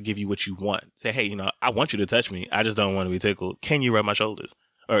always down to give you what you want. Say, hey, you know, I want you to touch me, I just don't want to be tickled. Can you rub my shoulders?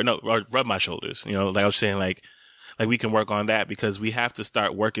 Or rub my shoulders. You know, like I was saying, like we can work on that, because we have to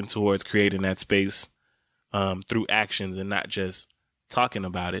start working towards creating that space through actions and not just talking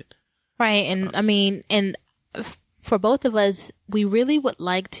about it. Right. And I mean, and for both of us, we really would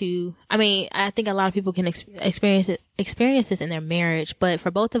like to, I mean, I think a lot of people can experience this in their marriage, but for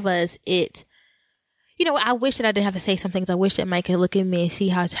both of us, you know, I wish that I didn't have to say some things. I wish that Mike could look at me and see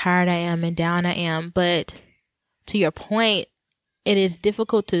how tired I am and down I am. But to your point, it is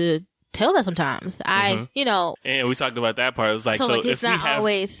difficult to tell that sometimes. You know. And we talked about that part. It was like, so if we have,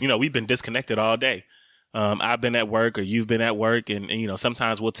 always, you know, we've been disconnected all day. I've been at work or you've been at work, and, you know,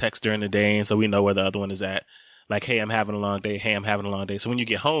 sometimes we'll text during the day, and so we know where the other one is at. Like, hey, I'm having a long day. Hey, I'm having a long day. So when you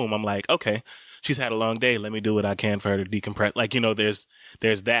get home, I'm like, okay, she's had a long day. Let me do what I can for her to decompress. Like, you know, there's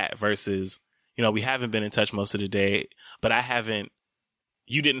that versus, you know, we haven't been in touch most of the day, but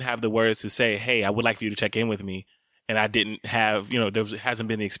you didn't have the words to say, hey, I would like for you to check in with me. And I didn't have, you know, hasn't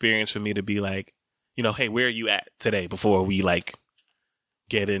been the experience for me to be like, you know, hey, where are you at today, before we like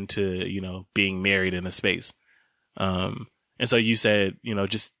get into, you know, being married in a space. And so you said, you know,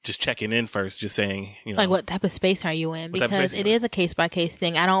 just checking in first, just saying, you know, like, what type of space are you in? Because it is a case by case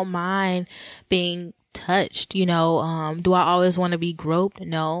thing. I don't mind being touched, you know. Do I always want to be groped?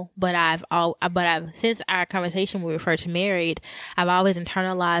 No, but I've since our conversation we referred to married, I've always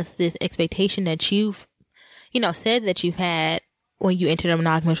internalized this expectation that you've, you know, said that you've had when you entered a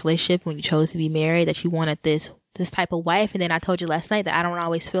monogamous relationship, when you chose to be married, that you wanted this this type of wife. And then I told you last night that I don't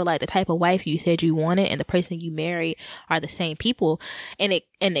always feel like the type of wife you said you wanted and the person you married are the same people. And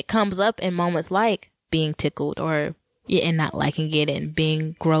it comes up in moments like being tickled or and not liking it and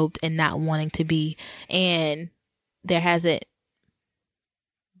being groped and not wanting to be. And there hasn't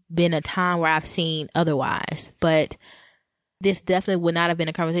been a time where I've seen otherwise, but this definitely would not have been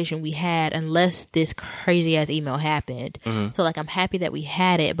a conversation we had unless this crazy ass email happened. Mm-hmm. So like, I'm happy that we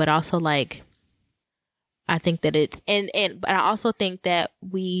had it, but also like, I think that it's, but I also think that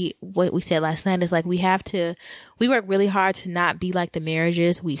what we said last night is like, we work really hard to not be like the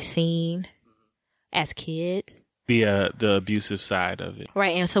marriages we've seen as kids. The abusive side of it.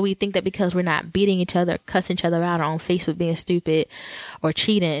 Right. And so we think that because we're not beating each other, cussing each other out on Facebook, being stupid or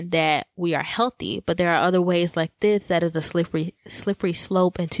cheating, that we are healthy. But there are other ways like this that is a slippery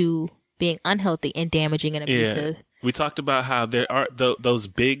slope into being unhealthy and damaging and abusive. Yeah. We talked about how there are those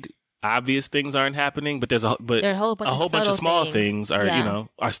big obvious things aren't happening, but there's a whole bunch of small things are,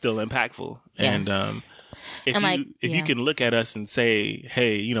 are still impactful. Yeah. And, if you can look at us and say,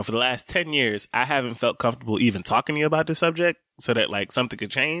 hey, for the last 10 years, I haven't felt comfortable even talking to you about this subject so that like something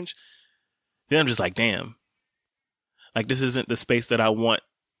could change, then I'm just like, damn, like this isn't the space that I want.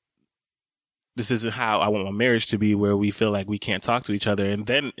 This isn't how I want my marriage to be, where we feel like we can't talk to each other. And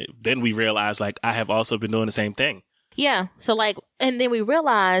then we realize like I have also been doing the same thing. Yeah. So like, and then we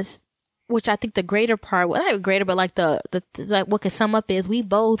realize, which I think the greater part, well, not greater, but like the like what can sum up is we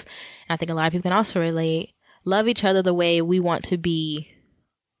both, and I think a lot of people can also relate, love each other the way we want to be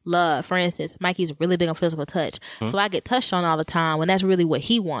loved. For instance, Mikey's really big on physical touch. Mm-hmm. So I get touched on all the time when that's really what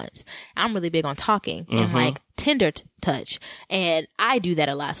he wants. I'm really big on talking and like tender touch. And I do that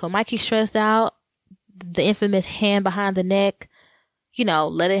a lot. So Mikey's stressed out, the infamous hand behind the neck,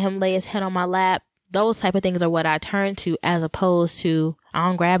 letting him lay his head on my lap. Those type of things are what I turn to, as opposed to I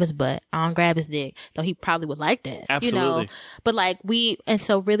don't grab his butt, I don't grab his dick, though he probably would like that. Absolutely. But like and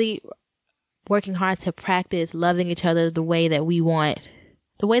so really working hard to practice loving each other the way that we want,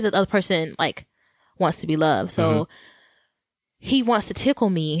 the way that the other person like wants to be loved. So he wants to tickle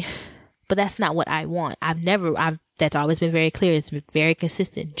me, but that's not what I want. That's always been very clear. It's been very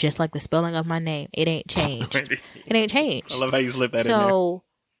consistent, just like the spelling of my name. It ain't changed. It ain't changed. I love how you slip that in there. So,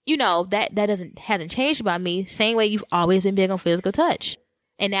 that hasn't changed about me. Same way you've always been big on physical touch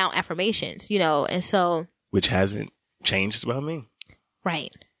and now affirmations, and so. Which hasn't changed about me.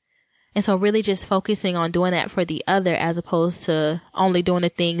 Right. And so really just focusing on doing that for the other as opposed to only doing the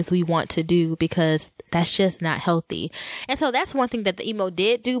things we want to do, because that's just not healthy. And so that's one thing that the emo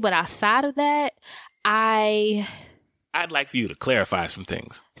did do. But outside of that, I'd like for you to clarify some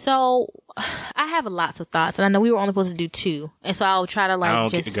things. So I have lots of thoughts, and I know we were only supposed to do 2. And so I'll try to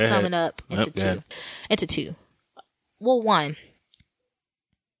just sum it up into two. Well, 1,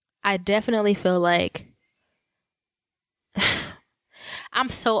 I definitely feel like I'm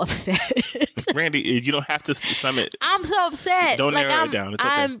so upset. Randy, you don't have to sum it. I'm so upset. Don't narrow it down. It's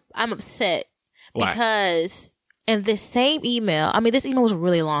okay. I'm upset. Why? Because in this same email, this email was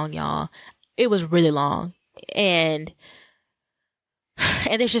really long, y'all. It was really long. And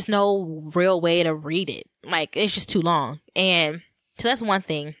there's just no real way to read it. Like, it's just too long. And so that's one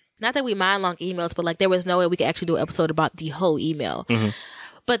thing. Not that we mind long emails, but like there was no way we could actually do an episode about the whole email. Mm-hmm.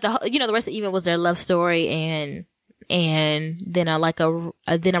 But the rest of the email was their love story and then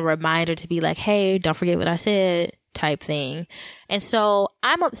a reminder to be like, hey, don't forget what I said type thing. And so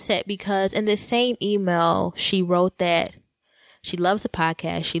I'm upset because in this same email, she wrote that she loves the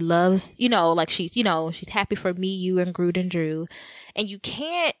podcast. She loves, she's happy for me, you, and Groot and Drew. And you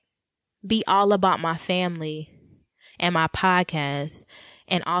can't be all about my family and my podcast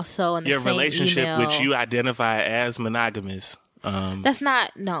and also in the your same relationship, email, which you identify as monogamous. I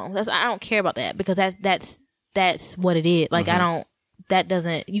don't care about that, because that's what it is. Like,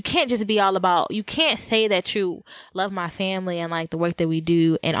 you can't just be all about, you can't say that you love my family and like the work that we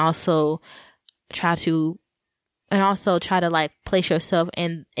do and also try to like place yourself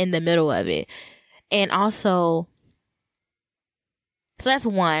in the middle of it. And also, so that's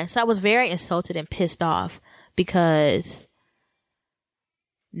one. So I was very insulted and pissed off because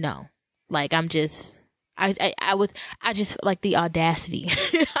I just like the audacity.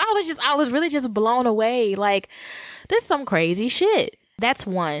 I was really just blown away. Like, this is some crazy shit. That's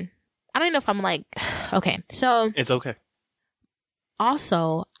one. I don't know if I'm like, okay. So it's okay.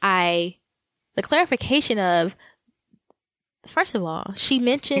 Also, the clarification of, first of all, she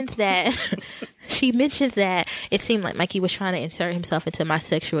mentions that it seemed like Mikey was trying to insert himself into my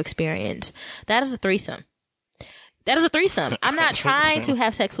sexual experience. That is a threesome. I'm not trying to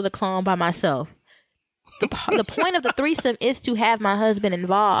have sex with a clone by myself. the point of the threesome is to have my husband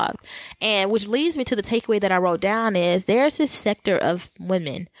involved. And which leads me to the takeaway that I wrote down is there's this sector of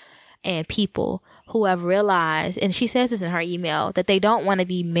women and people who have realized, and she says this in her email, that they don't want to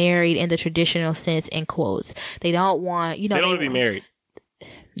be married in the traditional sense, in quotes. They don't want, they don't want to be married.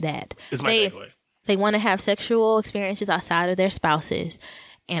 That. Is my takeaway. They want to have sexual experiences outside of their spouses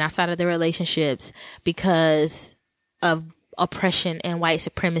and outside of their relationships because of oppression and white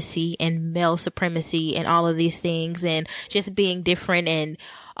supremacy and male supremacy and all of these things and just being different and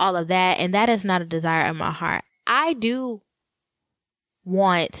all of that. And that is not a desire in my heart. I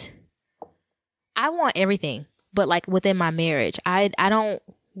want everything, but like within my marriage, I don't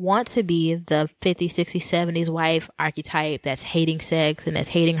want to be the 50s, 60s, 70s wife archetype that's hating sex and that's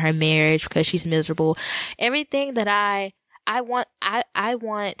hating her marriage because she's miserable. Everything that I want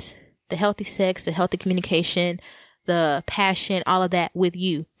the healthy sex, the healthy communication, the passion, all of that with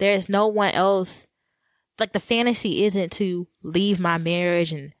you. There is no one else. Like the fantasy isn't to leave my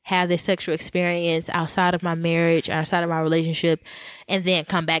marriage and have this sexual experience outside of my marriage, outside of my relationship, and then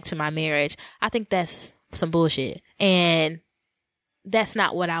come back to my marriage. I think that's some bullshit. And that's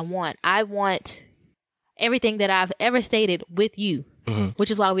not what I want. I want everything that I've ever stated with you,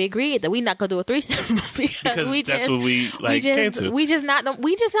 which is why we agreed that we're not gonna do a threesome because that's what we came to. We just not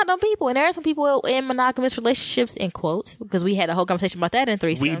them people. And there are some people in monogamous relationships, in quotes, because we had a whole conversation about that in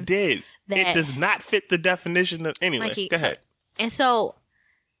threesome. We did. It does not fit the definition of anyway. Mikey, go ahead. And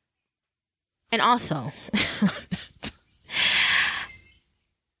also.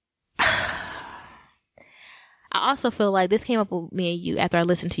 I also feel like this came up with me and you after I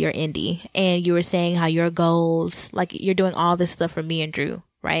listened to your indie, and you were saying how your goals, like you're doing all this stuff for me and Drew,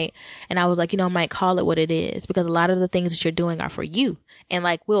 right? And I was like, Mike, call it what it is, because a lot of the things that you're doing are for you, and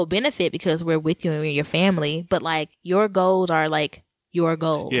like we'll benefit because we're with you and we're your family, but like your goals are like your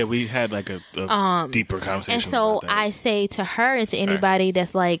goals. Yeah, we had like a deeper conversation. And so about that. I say to her and to anybody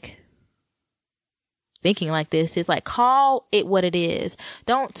that's like thinking like this, is like, call it what it is.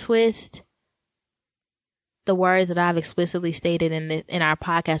 Don't twist the words that I've explicitly stated in our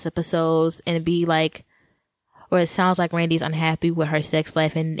podcast episodes and be like, or it sounds like Randy's unhappy with her sex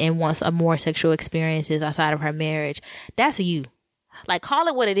life and wants a more sexual experiences outside of her marriage. That's you. Like, call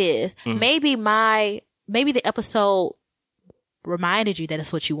it what it is. Maybe the episode reminded you that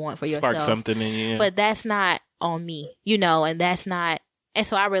it's what you want for yourself. Spark something in you. Yeah. But that's not on me, and that's not, and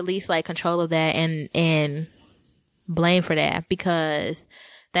so I release like control of that and blame for that, because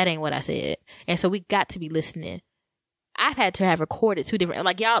that ain't what I said. And so we got to be listening. I've had to have recorded 2 different,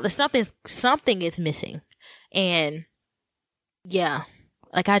 like, y'all, something is missing. And yeah,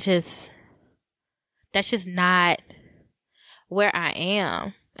 like that's just not where I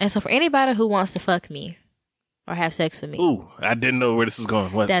am. And so for anybody who wants to fuck me or have sex with me. Ooh, I didn't know where this was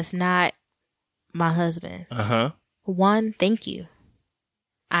going. What? That's not my husband. 1, thank you.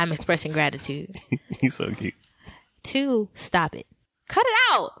 I'm expressing gratitude. He's so cute. 2, stop it. Cut it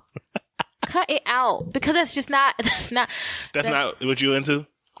out. Cut it out. Because that's not what you into?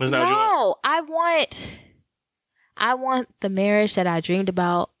 That's not what you want? I want the marriage that I dreamed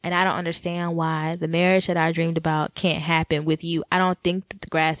about, and I don't understand why the marriage that I dreamed about can't happen with you. I don't think that the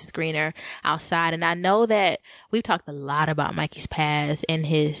grass is greener outside. And I know that we've talked a lot about Mikey's past and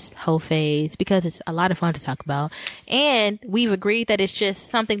his whole phase because it's a lot of fun to talk about. And we've agreed that it's just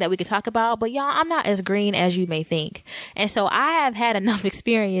something that we could talk about. But y'all, I'm not as green as you may think. And so I have had enough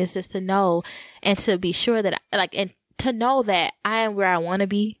experiences to know and to be sure that and to know that I am where I want to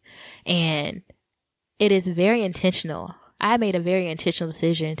be. And it is very intentional. I made a very intentional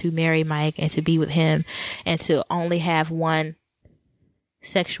decision to marry Mike and to be with him and to only have one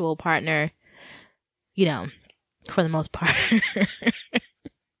sexual partner, for the most part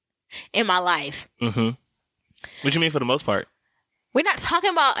in my life. Mm-hmm. What you mean for the most part? We're not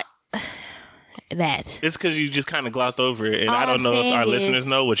talking about that. It's because you just kind of glossed over it, and I don't know if our listeners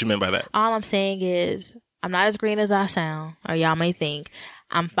know what you meant by that. All I'm saying is I'm not as green as I sound, or y'all may think.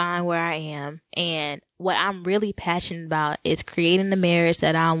 I'm fine where I am. And what I'm really passionate about is creating the marriage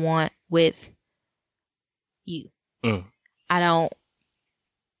that I want with you. I don't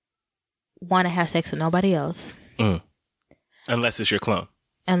want to have sex with nobody else. Unless it's your clone.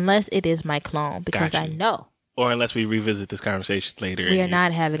 Unless it is my clone, because I know. Or unless we revisit this conversation later. We are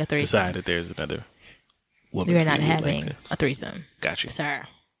not having a threesome. Decide that there's another woman. We are not having a threesome. Got you. Sir.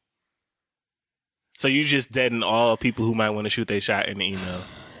 So you just deaden all people who might want to shoot their shot in the email.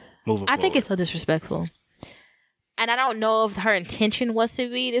 Moving forward. I think it's so disrespectful. And I don't know if her intention was to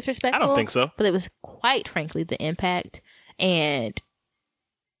be disrespectful. I don't think so. But it was quite frankly the impact. And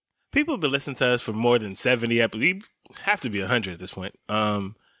people have been listening to us for more than 70 episodes. We have to be 100 at this point.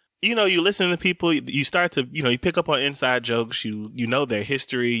 you know, you listen to people, you start to, you know, you pick up on inside jokes, you know their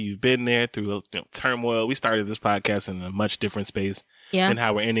history, you've been there through, you know, turmoil. We started this podcast in a much different space than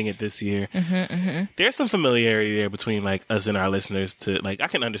how we're ending it this year. There's some familiarity there between like us and our listeners to like, I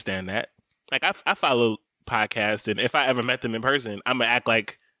can understand that. Like I follow podcasts, and if I ever met them in person, I'm gonna act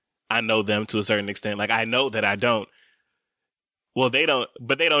like I know them to a certain extent. Like I know that I don't. Well, they don't,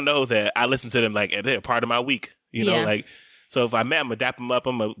 but they don't know that I listen to them like they're a part of my week, you know, like, so if I met them, I'm gonna dap them up.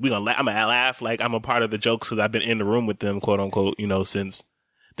 I'm gonna laugh like I'm a part of the jokes because I've been in the room with them, quote unquote, you know, since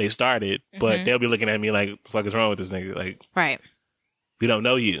they started, but they'll be looking at me like, what the fuck is wrong with this nigga? Like, right. We don't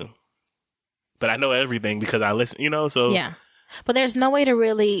know you, but I know everything because I listen, you know, so. Yeah. But there's no way to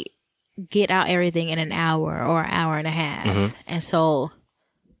really get out everything in an hour or an hour and a half. And so,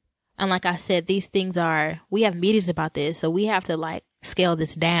 and like I said, these things we have meetings about this, so we have to like scale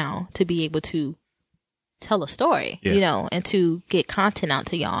this down to be able to tell a story, you know, and to get content out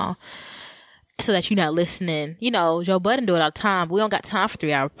to y'all so that you're not listening. You know, Joe Budden do it all the time, but we don't got time for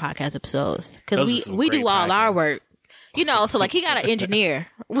 3-hour podcast episodes because we do all our work. You know, so like he got an engineer.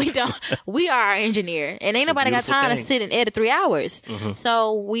 We don't. We are our engineer, and ain't nobody got time to sit and edit 3 hours.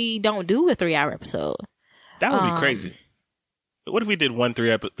 So we don't do a 3-hour episode. That would be crazy. What if we did one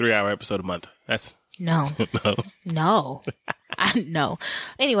 3-hour episode a month? That's no, no. No.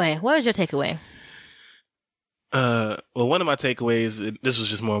 Anyway, what was your takeaway? Well, one of my takeaways. This was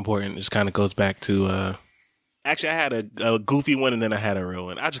just more important. It just kind of goes back to. Actually, I had a goofy one, and then I had a real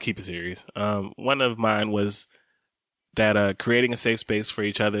one. I'll just keep it serious. One of mine was that creating a safe space for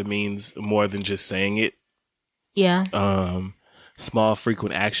each other means more than just saying it. Yeah. Small,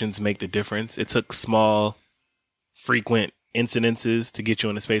 frequent actions make the difference. It took small, frequent incidences to get you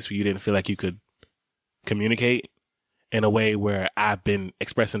in a space where you didn't feel like you could communicate in a way where I've been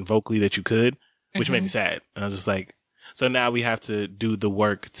expressing vocally that you could, which made me sad. And I was just like, so now we have to do the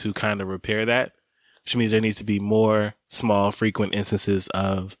work to kind of repair that, which means there needs to be more small, frequent instances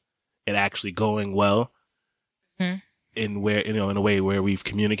of it actually going well. In where, you know, in a way where we've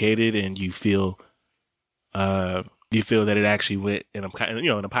communicated and you feel that it actually went in a kind of, you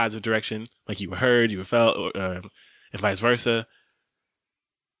know, in a positive direction, like you were heard, you were felt, or, and vice versa,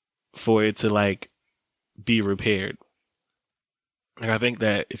 for it to like be repaired. Like I think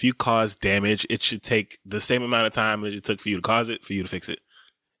that if you cause damage, it should take the same amount of time that it took for you to cause it, for you to fix it,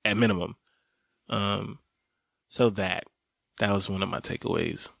 at minimum. So that was one of my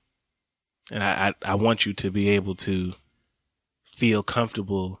takeaways. And I want you to be able to feel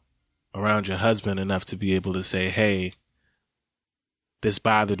comfortable around your husband enough to be able to say, hey, this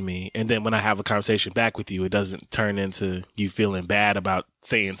bothered me. And then when I have a conversation back with you, it doesn't turn into you feeling bad about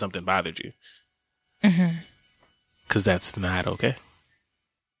saying something bothered you. Because that's not okay.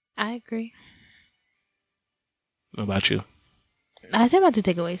 I agree. What about you? I said my 2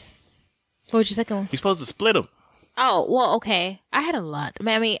 takeaways. What was your second one? You're supposed to split them. Oh, well, okay. I had a lot.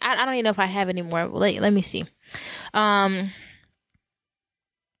 I mean, I don't even know if I have any more. Let me see.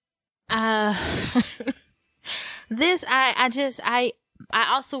 This, I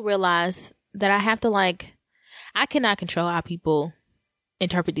also realized that I have to like, I cannot control how people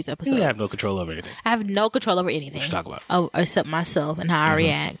interpret these episodes. You have no control over anything. I have no control over anything. Let's talk about it. Except myself and how I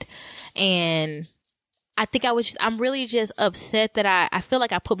react. And I think I'm really just upset that I feel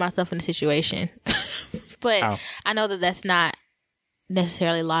like I put myself in a situation. But I know that that's not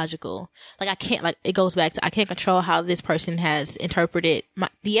necessarily logical. Like I can't, like it goes back to, I can't control how this person has interpreted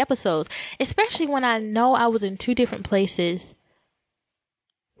the episodes, especially when I know I was in 2 different places.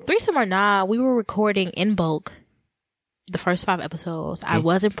 Threesome or Nah, we were recording in bulk the first 5 episodes. I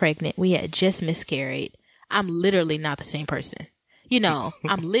wasn't pregnant. We had just miscarried. I'm literally not the same person. You know,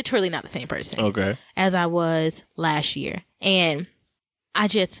 I'm literally not the same person as I was last year. And I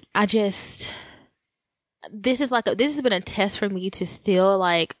just this has been a test for me to still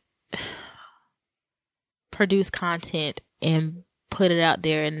like produce content and put it out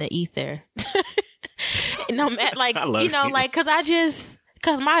there in the ether. No matter, like, you know, like, cause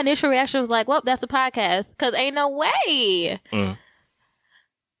my initial reaction was like, well, that's the podcast. Cause ain't no way.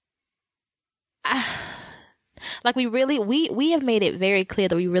 Like we have made it very clear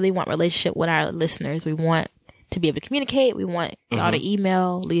that we really want relationship with our listeners. We want to be able to communicate. We want y'all to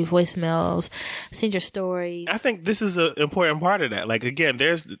email, leave voicemails, send your stories. I think this is an important part of that. Like, again,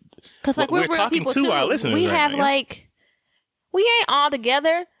 because like we're real talking people to too. Our listeners. We right have now, like, we ain't all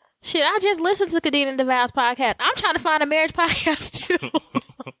together. Shit, I just listened to Kadeen and DeVal's podcast. I'm trying to find a marriage podcast too.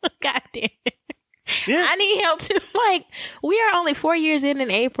 God damn it. Yeah. I need help too. Like, we are only 4 years in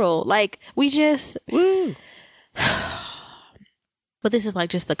April. Like, we just, but this is like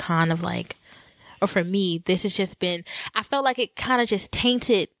just the con of like, or for me, this has just been, I felt like it kind of just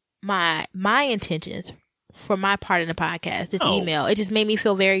tainted my intentions for my part in the podcast, this Oh. email. It just made me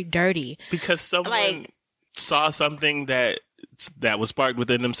feel very dirty. Because someone Like- saw something that was sparked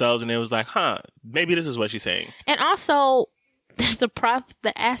within themselves, and it was like, huh, maybe this is what she's saying. And also, there's the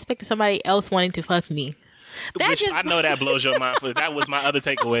aspect of somebody else wanting to fuck me. That Which just I know that blows your mind. That was my other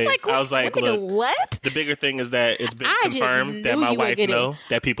takeaway. I was like, nigga, look, what? the bigger thing is that it's been I just confirmed that knew my you were wife getting- know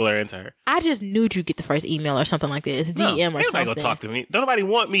that people are into her. I just knew you'd get the first email or something like this, No, DM or ain't nobody something. gonna talk to me. Don't nobody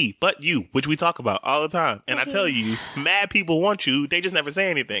want me but you, which we talk about all the time. And I tell you, mad people want you. They just never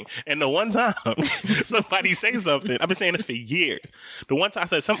say anything. And the one time somebody say something, I've been saying this for years. The one time I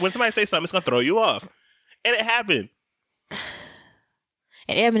said, when somebody say something, it's gonna throw you off, and it happened.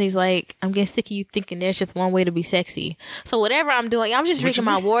 And Ebony's like, I'm getting sick of you thinking there's just one way to be sexy. So whatever I'm doing, I'm just drinking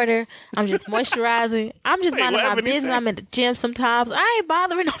my water. I'm just moisturizing. I'm just Wait, minding what my Ebony business. said? I'm at the gym sometimes. I ain't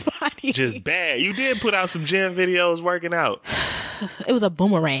bothering nobody. Just bad. You did put out some gym videos working out. It was a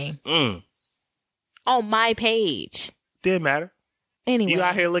boomerang Mm. on my page. Didn't matter. Anyway. You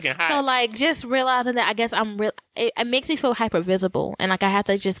out here looking hot. So like just realizing that I guess I'm real, it makes me feel hyper visible, and like I have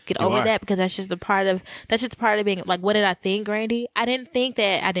to just get over are. that because that's just the part of being like, what did I think, Randy? I didn't think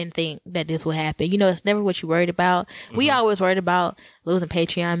that this would happen. You know, it's never what you worried about. We always worried about losing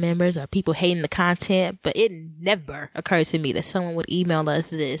Patreon members or people hating the content, but it never occurred to me that someone would email us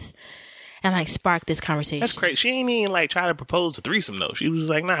this and like spark this conversation. That's crazy. She ain't even like try to propose a threesome though. She was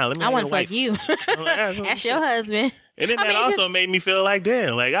like, nah, let me I have want your to fuck wife. you. I'm like, That's your husband. And then I that mean, also just- made me feel like,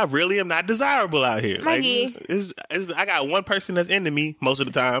 damn, like I really am not desirable out here. Like, Mikey. I got one person that's into me most of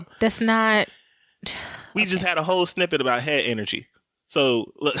the time. That's not. We just had a whole snippet about head energy.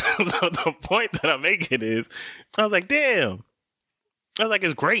 So, look, so the point that I'm making is, I was like, damn. I was like,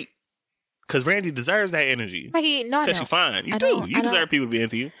 it's great. Because Randy deserves that energy. Mikey, no, I Because don't. she's fine. You I do. don't. You I deserve don't. people to be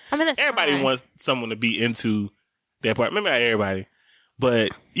into you. I mean, that's Everybody fine. wants someone to be into their part. Maybe not everybody.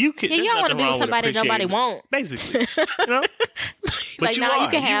 But you can. Yeah, you there's don't want to nothing be wrong with with somebody nobody appreciating- won't. Basically. You know? But Like, you nah, are. you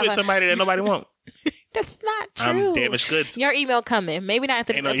can have with a- somebody that nobody wants. That's not true. I'm damaged goods. Your email coming. Maybe not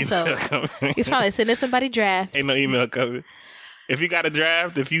after Ain't this no email episode. coming. He's probably sending somebody draft. Ain't no email coming. If you got a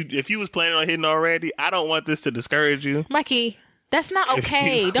draft, if you was planning on hitting already, I don't want this to discourage you. Mikey, that's not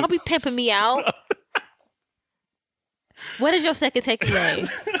okay. Don't be pimping me out. What is your second takeaway?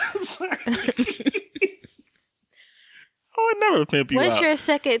 I would never pimp you What's out. your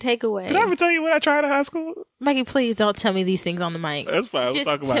second takeaway? Did I ever tell you what I tried in high school? Mikey, please don't tell me these things on the mic. That's fine. We'll Just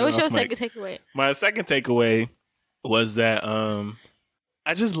talk about it what's your off mic. second takeaway? My second takeaway was that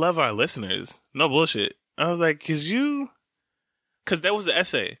I just love our listeners. No bullshit. I was like, because that was an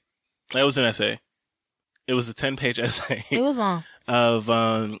essay. That was an essay. It was a 10-page essay It was long. of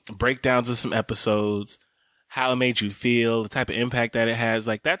breakdowns of some episodes, how it made you feel, the type of impact that it has.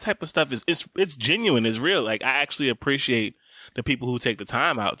 Like that type of stuff is it's genuine, it's real. Like I actually appreciate the people who take the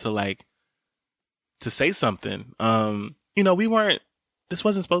time out to say something. You know, this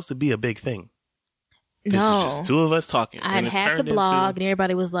wasn't supposed to be a big thing. This was No. just two of us talking. I and it's had the turned blog into, and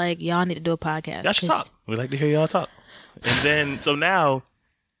everybody was like, y'all need to do a podcast. y'all should 'Cause- talk. We like to hear y'all talk. And then, so now,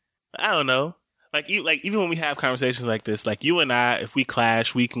 I don't know. Like even when we have conversations like this, like you and I, if we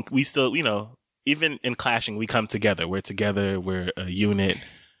clash, we still, you know, even in clashing, we come together. We're together. We're a unit.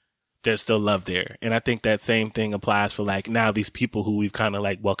 There's still love there. And I think that same thing applies for like now these people who we've kind of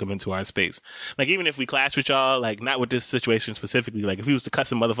like welcomed into our space. Like even if we clash with y'all, like not with this situation specifically, like if we was to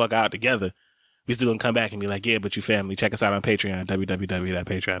cuss a motherfucker out together, we still gonna come back and be like, yeah, but you family. Check us out on Patreon,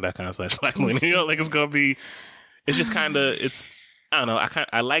 www.patreon.com/blackmillennial. You know, like it's gonna be, it's just kind of, I don't know.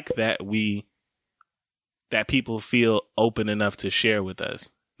 I like that that people feel open enough to share with us,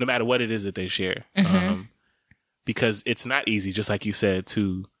 no matter what it is that they share. Because it's not easy, just like you said,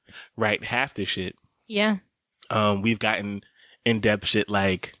 to write half this shit. Yeah. We've gotten in-depth shit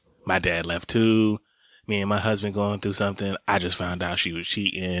like my dad left too. Me and my husband going through something. I just found out she was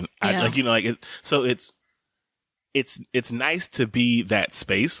cheating. Yeah. It's nice to be that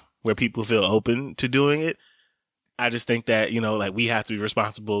space where people feel open to doing it. I just think that, you know, like we have to be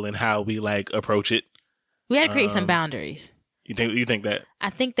responsible in how we like approach it. We had to create some boundaries. You think that? I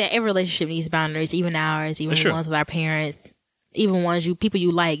think that every relationship needs boundaries, even ours, even That's the true. ones with our parents, even ones people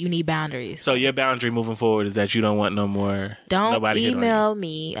you like, you need boundaries. So your boundary moving forward is that you don't want no more. Don't nobody hit on you. email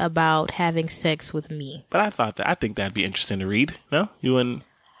me about having sex with me. But I think that'd be interesting to read. No, you wouldn't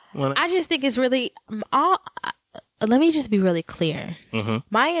want to. I just think it's really let me just be really clear. Mm-hmm.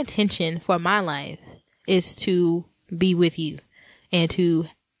 My intention for my life is to be with you and to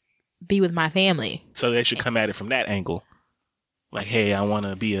be with my family. So they should come at it from that angle. Like, hey, I want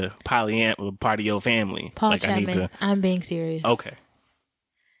to be a polyant with part of your family. Paul like, Chapman, I need to. I'm being serious. Okay.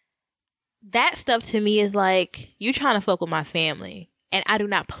 That stuff to me is like, you trying to fuck with my family. And I do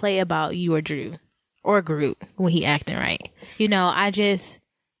not play about you or Drew or Groot when he acting right. You know,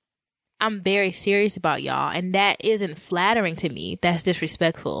 I'm very serious about y'all, and that isn't flattering to me. That's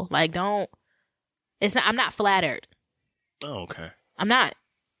disrespectful. Like, I'm not flattered. Oh, okay. I'm not.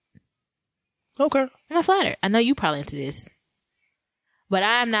 Okay. I'm not flattered. I know you probably into this, but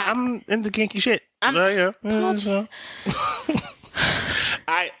I'm not. I'm into kinky shit. Yeah.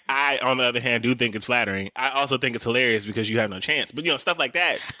 I, on the other hand, do think it's flattering. I also think it's hilarious because you have no chance. But, you know, stuff like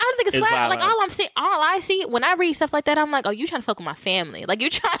that. I don't think it's flattering. Like, all I see when I read stuff like that, I'm like, oh, you trying to fuck with my family. Like, you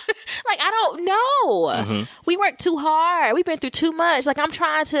trying, like, I don't know. We worked too hard. We've been through too much. Like,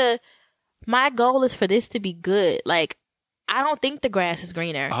 my goal is for this to be good. Like, I don't think the grass is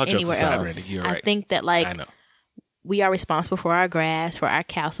greener anywhere else. Randy, you're right. I think that, like, I know. we are responsible for our grass, for our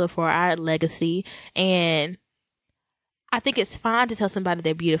castle, for our legacy. And I think it's fine to tell somebody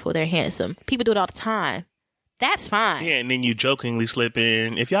they're beautiful, they're handsome. People do it all the time. That's fine. Yeah, and then you jokingly slip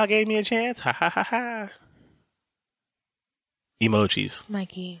in, if y'all gave me a chance, ha ha ha ha. Emojis.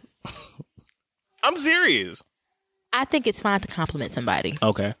 Mikey. I'm serious. I think it's fine to compliment somebody.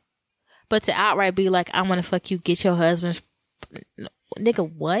 Okay. But to outright be like, I want to fuck you, get your husband's...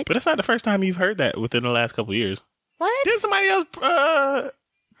 Nigga, what? But it's not the first time you've heard that within the last couple of years. What? Did somebody else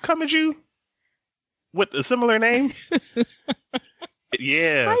come at you with a similar name?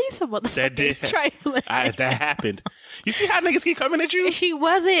 Yeah. Why you so motherfucking that did. trifling? That happened. You see how niggas keep coming at you? She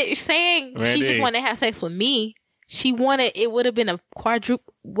wasn't saying Randy. she just wanted to have sex with me. She wanted, it would have been a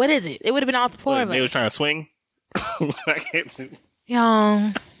quadruple. What is it? It would have been all the four of us. They were trying to swing?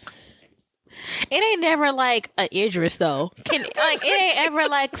 Young. It ain't never like a Idris though. It ain't ever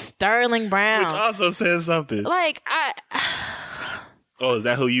like Sterling Brown. Which also says something. Like Oh, is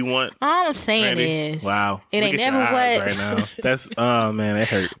that who you want? All I'm saying Randy? is, wow, it ain't never what right now. That's oh man, that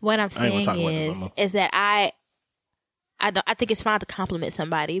hurt. What I'm saying is that I think it's fine to compliment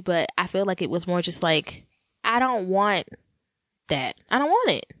somebody, but I feel like it was more just like, I don't want that. I don't want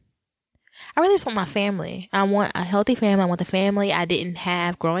it. I really just want my family. I want a healthy family. I want the family I didn't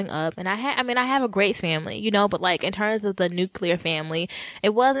have growing up. And I have a great family, you know, but like in terms of the nuclear family,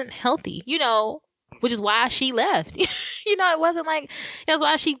 it wasn't healthy, you know, which is why she left. You know, it wasn't like, that's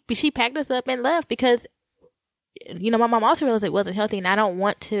why she packed us up and left because, you know, my mom also realized it wasn't healthy and I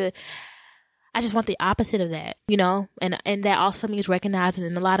just want the opposite of that, you know, and that also means recognizing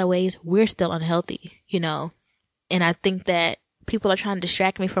in a lot of ways we're still unhealthy, you know, and I think that people are trying to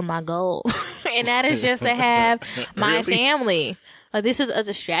distract me from my goal. And that is just to have my family. Like, this is a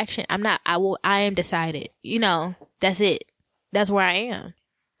distraction. I am decided. You know, that's it. That's where I am.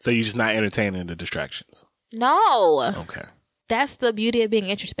 So you're just not entertaining the distractions? No. Okay. That's the beauty of being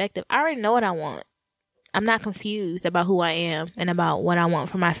introspective. I already know what I want. I'm not confused about who I am and about what I want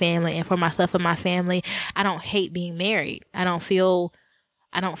for my family and for myself and my family. I don't hate being married. I don't feel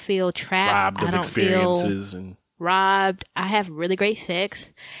trapped. Robbed of experiences and robbed. I have really great sex.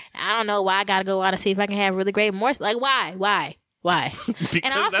 I don't know why I gotta go out and see if I can have really great more. Like, why? Because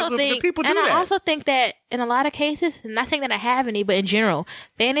and I also think that in a lot of cases, I'm not saying that I have any, but in general,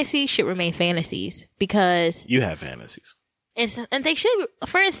 fantasies should remain fantasies because you have fantasies. And they should.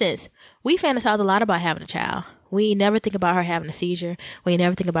 For instance, we fantasize a lot about having a child. We never think about her having a seizure. We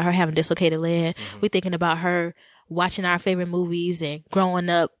never think about her having dislocated leg. We thinking about her watching our favorite movies and growing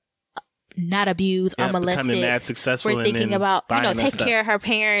up not abused, unmolested. Becoming that successful. We're thinking about, taking care of her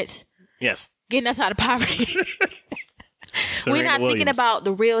parents. Yes. Getting us out of poverty. We're not thinking about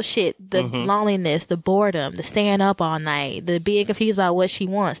the real shit, the loneliness, the boredom, the staying up all night, the being confused about what she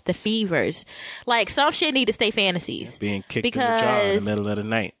wants, the fevers. Like, some shit need to stay fantasies. Being kicked in the jaw in the middle of the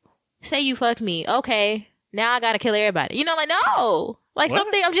night. Say you fuck me. Okay. Now I gotta kill everybody. You know, like, no. Like, what?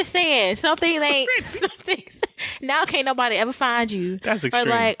 Something, I'm just saying, now can't nobody ever find you. That's extreme. But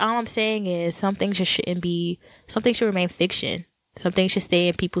like, all I'm saying is something should remain fiction. Something should stay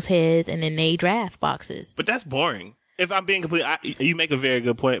in people's heads and in their draft boxes. But that's boring. If I'm being complete, you make a very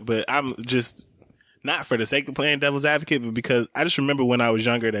good point, but I'm just not for the sake of playing devil's advocate, but because I just remember when I was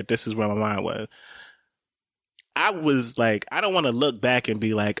younger that this is where my mind was. I was like, I don't want to look back and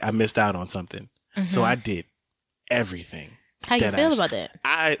be like, I missed out on something. So I did everything. How you feel about that?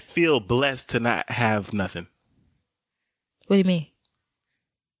 I feel blessed to not have nothing. What do you mean?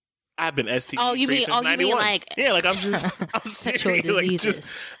 I've been STD free since 91. You mean like... Yeah, like I'm sexual diseases.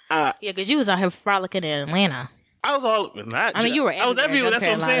 Yeah, because you was out here frolicking in Atlanta. I was all... you were everywhere. I was everywhere. That's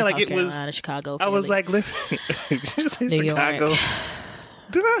what I'm saying. Like, South it was... Carolina, Chicago, Philly. I was like living... New Chicago. York.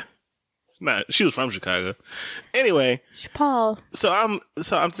 Did I? Nah, she was from Chicago. Anyway. Paul. So I'm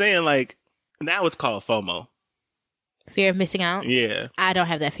saying, like, now it's called FOMO. Fear of missing out? Yeah. I don't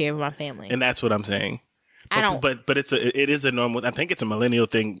have that fear of my family. And that's what I'm saying. But it is a normal. I think it's a millennial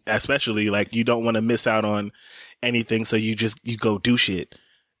thing, especially like you don't want to miss out on anything, so you go do shit,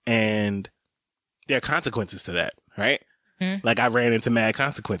 and there are consequences to that, right? Mm-hmm. Like I ran into mad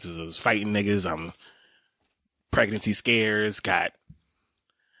consequences. I was fighting niggas. Pregnancy scares. I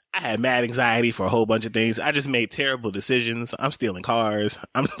had mad anxiety for a whole bunch of things. I just made terrible decisions. I'm stealing cars.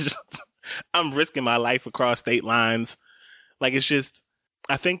 I'm risking my life across state lines. Like it's just.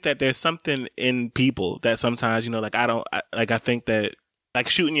 I think that there's something in people that sometimes, like I think that like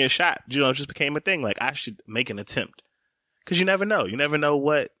shooting your shot, just became a thing. Like I should make an attempt because you never know. You never know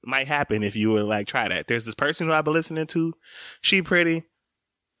what might happen if you were like, try that. There's this person who I've been listening to. She pretty.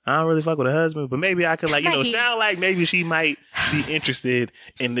 I don't really fuck with her husband, but maybe I could sound like maybe she might be interested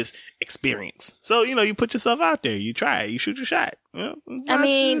in this experience. So, you put yourself out there, you try it, you shoot your shot. I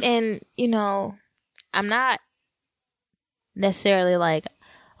mean, and I'm not necessarily like,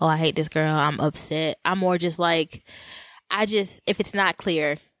 oh, I hate this girl, I'm upset. I'm more just like, if it's not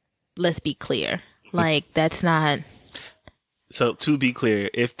clear, let's be clear. Like, that's not. So to be clear,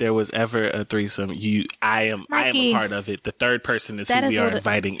 if there was ever a threesome, I am a part of it. The third person is who we are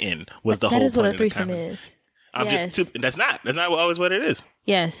inviting in. Was the whole point of the conversation. That is what a threesome is. That's not always what it is.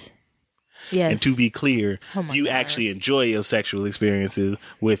 Yes. And to be clear, you actually enjoy your sexual experiences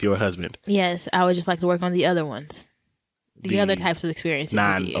with your husband. Yes, I would just like to work on the other ones. The other types of experiences.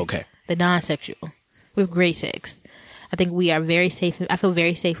 Okay. The non-sexual. We have great sex. I think we are very safe. I feel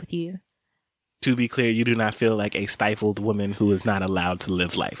very safe with you. To be clear, you do not feel like a stifled woman who is not allowed to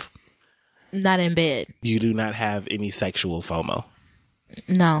live life. Not in bed. You do not have any sexual FOMO.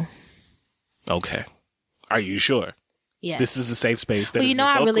 No. Okay. Are you sure? Yes. This is a safe space. Well,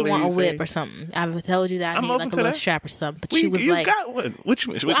 I really want a whip or something. I've told you that I need like a little strap or something. But she was like, got one. Which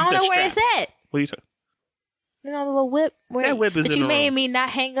I don't know where it's at. What are you talking? The little whip. That whip is in the room. Made me not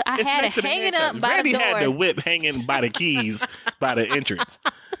hang up. I had it hanging up by Randy the door. Randy had the whip hanging by the keys by the entrance.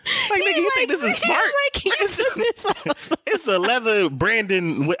 Like, nigga, you think this is smart? It's a leather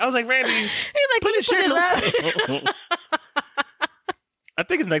Brandon whip. I was like, Randy, he's like, put his shit up. I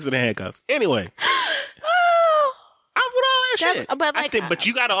think it's next to the handcuffs. Anyway. I'm with all that shit. But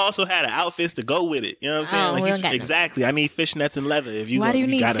you gotta also have the outfits to go with it. You know what I'm saying? Exactly. I need fishnets and leather. Why do you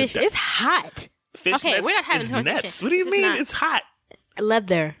need fish? It's hot. Okay, we're not having nets. What do you mean? It's hot.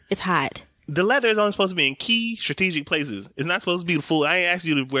 Leather. It's hot. The leather is only supposed to be in key strategic places. It's not supposed to be the full. I ain't asked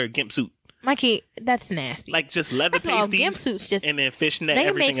you to wear a gimp suit. Mikey, that's nasty. Like just leather pasties. Gimp suits just and then fishnet. They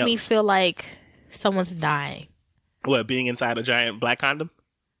everything make me feel like someone's dying. What, being inside a giant black condom?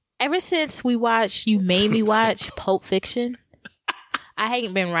 Ever since you made me watch Pulp Fiction, I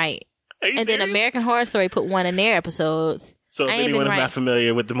ain't been right. And serious? Then American Horror Story put one in their episodes. So if anyone is not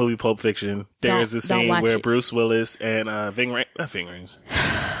familiar with the movie Pulp Fiction, there is a scene where Bruce Willis and Ving Rhames.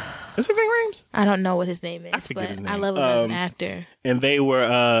 Is it Ving Rhames? I don't know what his name is, but his name. I love him as an actor. And they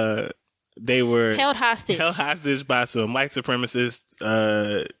were held hostage by some white supremacists,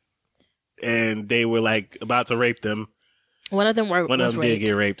 and they were like about to rape them. One of them did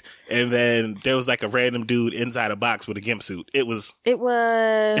get raped, and then there was like a random dude inside a box with a gimp suit. It's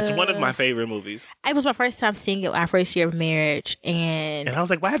one of my favorite movies. It was my first time seeing it our first year of marriage, and I was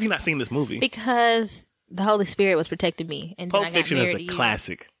like, why have you not seen this movie? Because the Holy Spirit was protecting me. And Pulp Fiction is a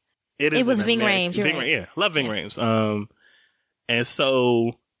classic. It was Ving Rhames. Yeah, love Ving Rhames. And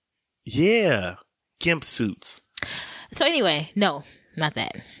so yeah, gimp suits. So anyway, no, not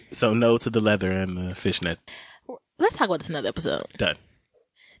that. So no to the leather and the fishnet. Let's talk about this another episode. Done.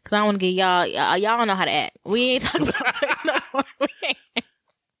 Because I don't want to get y'all don't know how to act. We ain't talking about sex no more.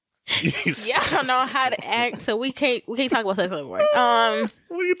 Y'all don't know how to act, so we can't talk about sex no more. What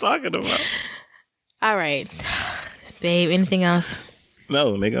are you talking about? All right. Babe, anything else?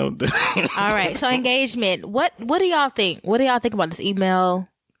 No, nigga. All right. So engagement. What do y'all think? What do y'all think about this email?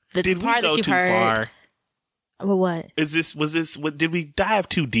 Did we go too far? Well, what? Did we dive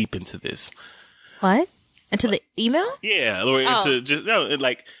too deep into this? What? Into the email? Yeah, or into just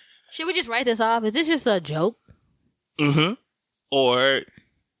like. Should we just write this off? Is this just a joke? Mm-hmm. Or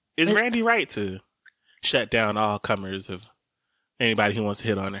is Randy right to shut down all comers of anybody who wants to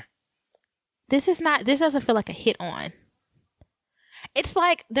hit on her? This doesn't feel like a hit on. It's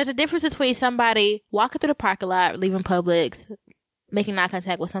like there's a difference between somebody walking through the parking lot, leaving Publix, making eye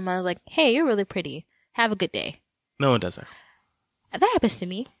contact with someone like, "Hey, you're really pretty. Have a good day." No one does that. That happens to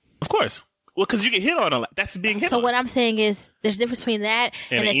me. Of course. Well, because you get hit on a lot. That's being hit on. So what I'm saying is there's a difference between that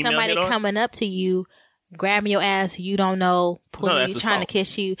and then somebody coming up to you, grabbing your ass, you don't know, pulling you, trying to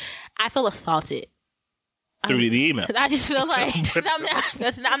kiss you. I feel assaulted. through the email. I just feel like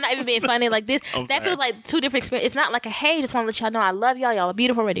I'm not even being funny. Like this, that feels like two different experiences. It's not like a hey, just want to let y'all know I love y'all. Y'all are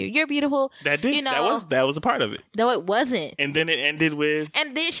beautiful. Radio, you're beautiful. That did. You know, that was a part of it. No, it wasn't. And then it ended with.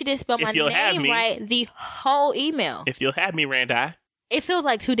 And then she did spell my name right the whole email. If you'll have me, Randi. It feels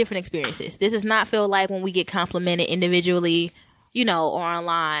like two different experiences. This does not feel like when we get complimented individually, you know, or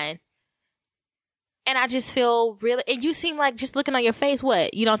online. And I just feel really. And you seem like just looking on your face.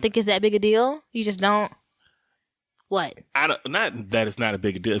 What, you don't think it's that big a deal? You just don't. What? Not that it's not a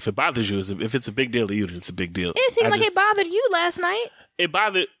big deal. If it bothers you, if it's a big deal to you, then it's a big deal. It seemed like it bothered you last night. It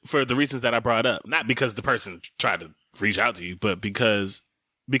bothered for the reasons that I brought up. Not because the person tried to reach out to you, but because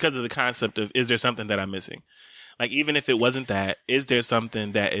of the concept of, is there something that I'm missing? Like, even if it wasn't that, is there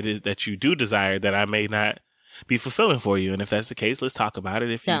something that it is that you do desire that I may not be fulfilling for you? And if that's the case, let's talk about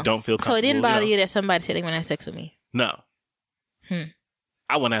it. If you don't feel comfortable. So it didn't bother you that somebody said they want to have sex with me? No.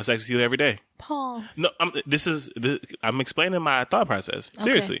 I want to have sex with you every day. Paul. No, I'm explaining my thought process.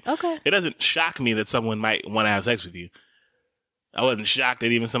 Seriously. Okay. It doesn't shock me that someone might want to have sex with you. I wasn't shocked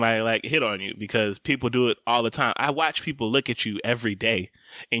that even somebody like hit on you, because people do it all the time. I watch people look at you every day,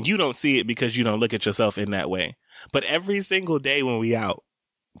 and you don't see it because you don't look at yourself in that way. But every single day when we out,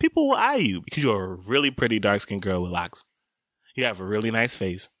 people will eye you because you're a really pretty dark-skinned girl with locks. You have a really nice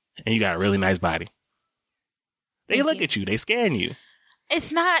face, and you got a really nice body. They look at you. They scan you.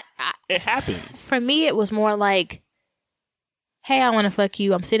 It's not. It happens. For me, it was more like, hey, I want to fuck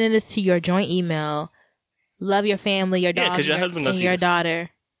you. I'm sending this to your joint email. Love your family, your dog, because your husband and your daughter.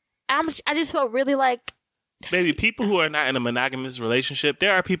 I just felt really like. Baby, people who are not in a monogamous relationship,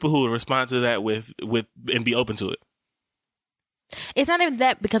 there are people who will respond to that with and be open to it. It's not even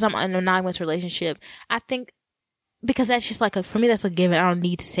that because I'm in a monogamous relationship. I think because that's just like for me, that's a given. I don't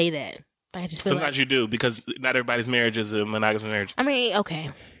need to say that. I just feel sometimes you do, because not everybody's marriage is a monogamous marriage. I mean, okay.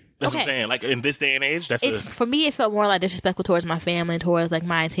 That's what I'm saying. Like, in this day and age, for me, it felt more like disrespectful towards my family and towards like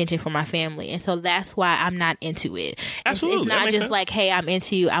my intention for my family. And so that's why I'm not into it. Absolutely. It's not just sense. like, hey, I'm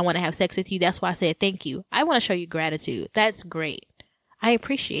into you. I want to have sex with you. That's why I said thank you. I want to show you gratitude. That's great. I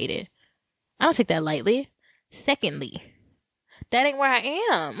appreciate it. I don't take that lightly. Secondly, that ain't where I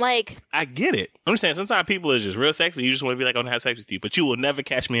am. Like, I get it. I'm just saying, sometimes people are just real sexy. You just want to be like, I want to have sex with you. But you will never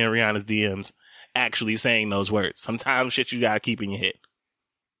catch me in Rihanna's DMs actually saying those words. Sometimes shit you got to keep in your head.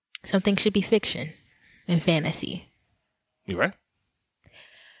 Something should be fiction and fantasy. You right?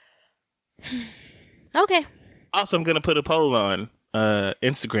 Okay. Also, I'm going to put a poll on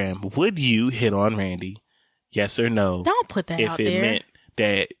Instagram. Would you hit on Randi? Yes or no? Don't put that out there. If it meant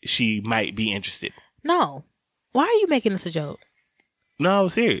that she might be interested. No. Why are you making this a joke? No, I'm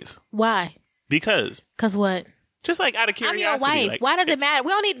serious. Why? Because what? Just like out of curiosity. I'm your wife. Like, why does it matter? We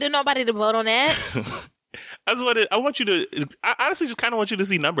don't need nobody to vote on that. I want you to. I honestly just kind of want you to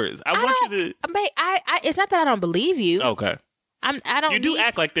see numbers. I want you to. It's not that I don't believe you. Okay. I don't. You do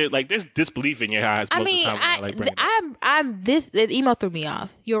act like there's disbelief in your eyes. Most of the time. I'm this. The email threw me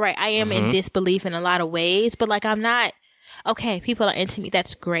off. You're right. I am in disbelief in a lot of ways, but like I'm not. Okay, people are into me.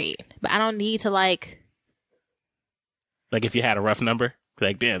 That's great, but I don't need to like. Like if you had a rough number,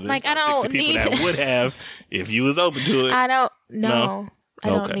 like damn, there's like I don't 60 people need that would have if you was open to it. I don't. No. I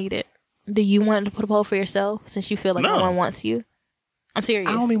don't need it. Do you want to put a poll for yourself since you feel like no one wants you? I'm serious.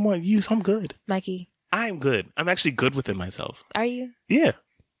 I only want you, so I'm good. Mikey. I'm good. I'm actually good within myself. Are you? Yeah.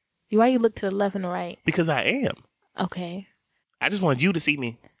 Why you look to the left and the right? Because I am. Okay. I just want you to see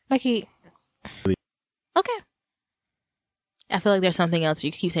me. Mikey. Okay. I feel like there's something else.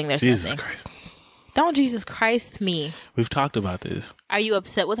 You keep saying there's Jesus something. Christ. Don't Jesus Christ me. We've talked about this. Are you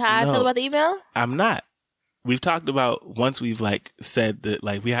upset with how I feel about the email? I'm not. We've talked about once we've like said that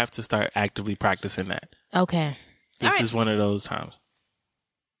like we have to start actively practicing that. Okay. This is one of those times.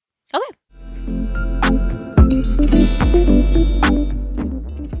 Okay.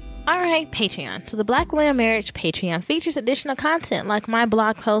 All right, Patreon. So the Black Millennial Marriage Patreon features additional content like my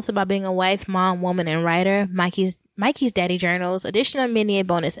blog posts about being a wife, mom, woman, and writer, Mikey's Daddy Journals, additional mini and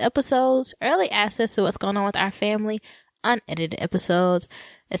bonus episodes, early access to what's going on with our family, unedited episodes,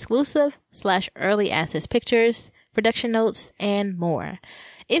 exclusive/early access pictures, production notes, and more.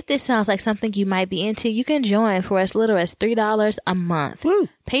 If this sounds like something you might be into, you can join for as little as $3 a month. Woo.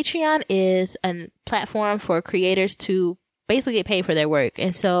 Patreon is a platform for creators to basically get paid for their work.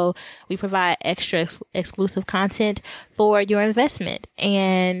 And so we provide extra exclusive content for your investment.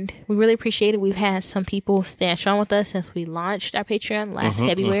 And we really appreciate it. We've had some people stand strong with us since we launched our Patreon last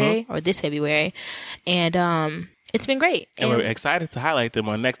February or this February. And it's been great. And we're excited to highlight them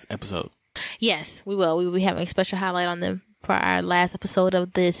on next episode. Yes, we will. We'll be having a special highlight on them for our last episode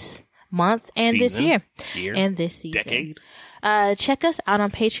of this month and this Season. year. And this season. Decade. Check us out on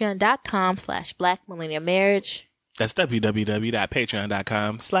patreon.com/blackmillennialmarriage. That's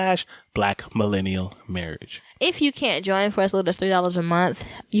www.patreon.com/blackmillennialmarriage. If you can't join for as little as $3 a month,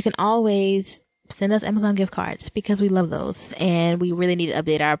 you can always send us Amazon gift cards because we love those. And we really need to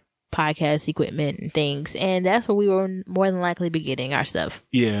update our podcast equipment and things. And that's where we will more than likely be getting our stuff.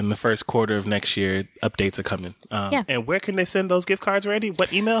 Yeah, in the first quarter of next year, updates are coming. Yeah. And where can they send those gift cards, Randy?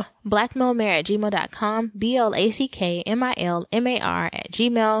 What email? blackmilmar@gmail.com.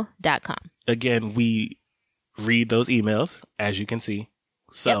 blackmilmar@gmail.com. Again, we read those emails, as you can see.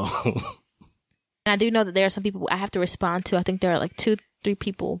 So... Yep. And I do know that there are some people I have to respond to. I think there are like 2-3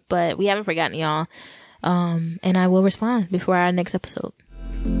 people, but we haven't forgotten y'all. And I will respond before our next episode.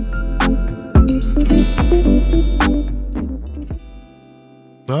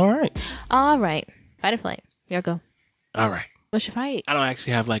 All right. Fight or flight. Here go. All right. What's your fight? I don't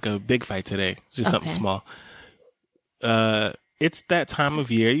actually have like a big fight today. It's just something Okay. small. It's that time of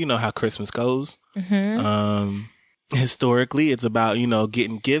year. You know how Christmas goes. Mm-hmm. Historically, it's about,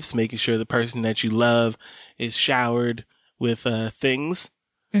 getting gifts, making sure the person that you love is showered with things.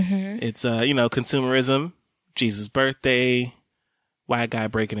 Mm-hmm. It's, consumerism, Jesus' birthday, white guy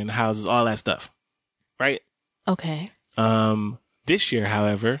breaking into houses, all that stuff. Right? Okay. This year,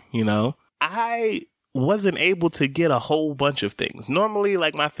 however, I wasn't able to get a whole bunch of things. Normally,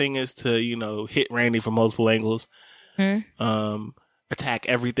 like, my thing is to, hit Randy from multiple angles, attack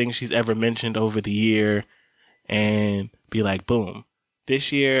everything she's ever mentioned over the year and be like, boom.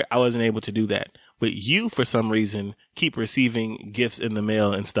 This year, I wasn't able to do that. But you, for some reason, keep receiving gifts in the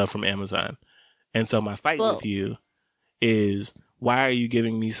mail and stuff from Amazon. And so my fight with you is, why are you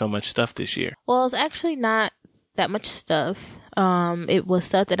giving me so much stuff this year? Well, it's actually not that much stuff. It was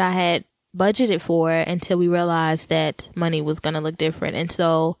stuff that I had budgeted for until we realized that money was going to look different. And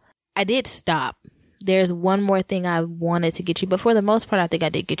so I did stop. There's one more thing I wanted to get you, but for the most part, I think I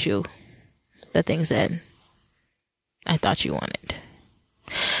did get you the things that I thought you wanted.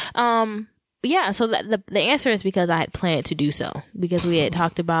 Yeah, so the answer is because I had planned to do so, because we had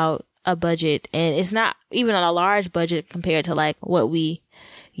talked about a budget, and it's not even on a large budget compared to like what we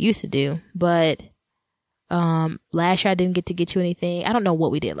used to do. But last year I didn't get to get you anything. I don't know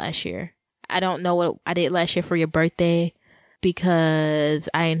what we did last year. I don't know what I did last year for your birthday because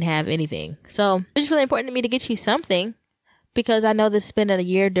I didn't have anything. So it's really important to me to get you something, because I know that it's been a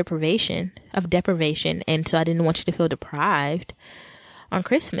year of deprivation, and so I didn't want you to feel deprived on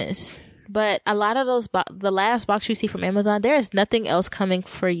Christmas. But a lot of those, the last box you see from Amazon, there is nothing else coming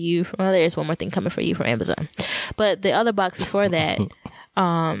for you. Well, there is one more thing coming for you from Amazon. But the other box before that,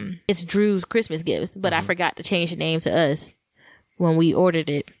 it's Drew's Christmas gifts. But I forgot to change the name to us when we ordered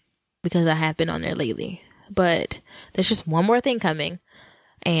it, because I have been on there lately. But there's just one more thing coming,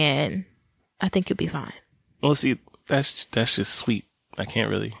 and I think you'll be fine. Well, see, that's just sweet. I can't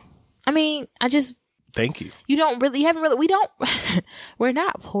really. I mean, Thank you. we don't, we're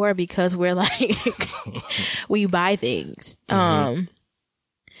not poor because we're like, we buy things. We're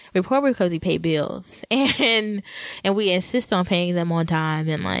poor because we pay bills, and we insist on paying them on time,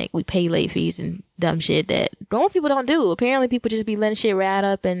 and like we pay late fees and dumb shit that normal people don't do. Apparently people just be letting shit add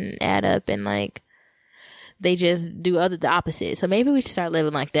up and like they just do the opposite. So maybe we should start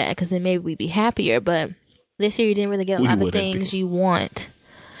living like that, because then maybe we'd be happier. But this year you didn't really get a lot of things you want.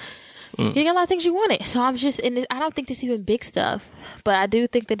 You didn't get a lot of things you wanted. So I'm just in this, I don't think this even big stuff, but I do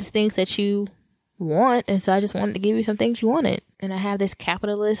think that it's things that you want. And so I just wanted to give you some things you wanted. And I have this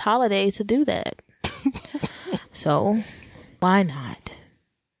capitalist holiday to do that. So why not?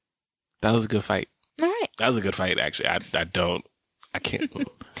 That was a good fight. All right. That was a good fight, actually. I can't.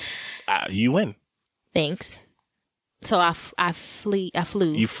 You win. Thanks. So I flew.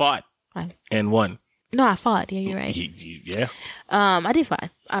 You fought and won. No, I fought. Yeah, you're right. Yeah. I did fight.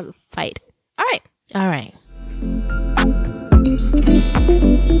 All right.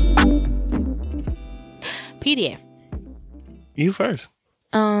 Pedia. You first.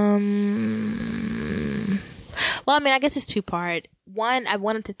 Well, I mean, I guess it's two-part. One, I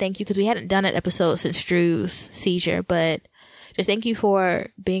wanted to thank you because we hadn't done an episode since Drew's seizure, but just thank you for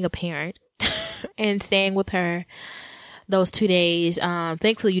being a parent and staying with her those 2 days.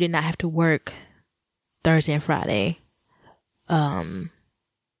 Thankfully, you did not have to work Thursday and Friday. But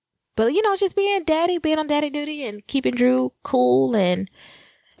just being on daddy duty and keeping Drew cool and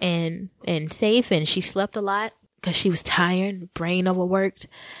safe. And she slept a lot because she was tired, brain overworked,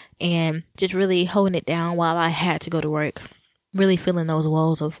 and just really holding it down while I had to go to work. Really feeling those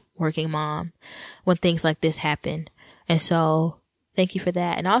woes of working mom when things like this happen. And so thank you for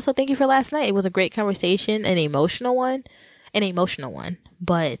that. And also thank you for last night. It was a great conversation, an emotional one,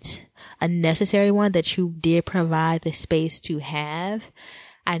 but a necessary one that you did provide the space to have.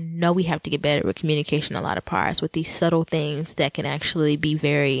 I know we have to get better with communication a lot of parts, with these subtle things that can actually be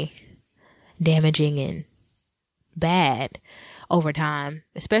very damaging and bad over time,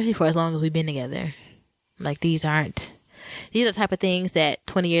 especially for as long as we've been together. Like, these are the type of things that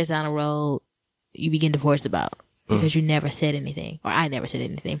 20 years down the road you begin divorced about because you never said anything, or I never said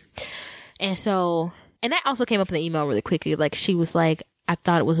anything. And so, and that also came up in the email really quickly. Like, she was like, I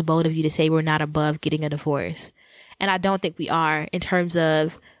thought it was bold of you to say we're not above getting a divorce. And I don't think we are, in terms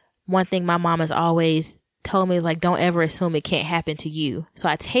of one thing my mom has always told me is, like, don't ever assume it can't happen to you. So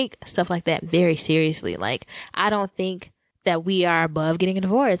I take stuff like that very seriously. Like, I don't think that we are above getting a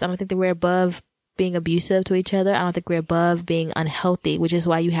divorce. I don't think that we're above being abusive to each other. I don't think we're above being unhealthy, which is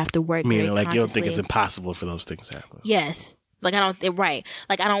why you have to work. Meaning, like, you don't think it's impossible for those things to happen. Yes. Like, right.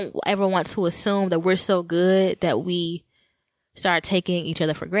 Like, I don't ever want to assume that we're so good that we start taking each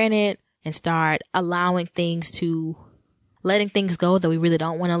other for granted and start allowing letting things go that we really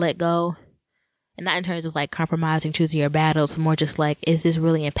don't want to let go. And not in terms of, like, compromising, choosing your battles, more just like, is this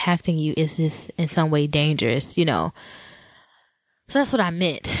really impacting you? Is this in some way dangerous? You know? So that's what I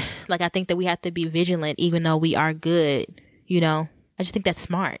meant. Like, I think that we have to be vigilant even though we are good, you know? I just think that's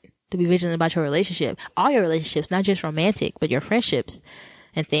smart, to be vigilant about your relationship. All your relationships, not just romantic, but your friendships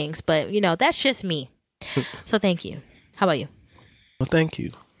and things. But, you know, that's just me. So thank you. How about you? Well, thank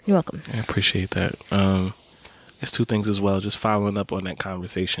you. You're welcome. I appreciate that. There's two things as well. Just following up on that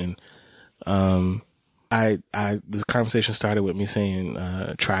conversation. The conversation started with me saying,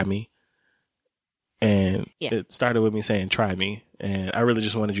 try me. And It started with me saying, try me. And I really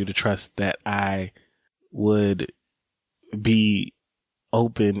just wanted you to trust that I would be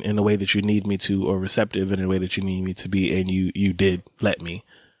open in the way that you need me to, or receptive in the way that you need me to be. And you did let me.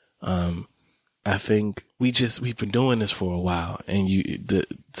 I think we've been doing this for a while, and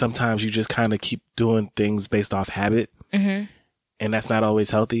sometimes you just kind of keep doing things based off habit. Mm-hmm. And that's not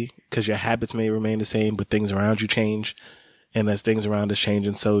always healthy, because your habits may remain the same, but things around you change. And as things around us change,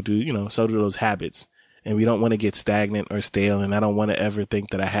 and so do those habits. And we don't want to get stagnant or stale. And I don't want to ever think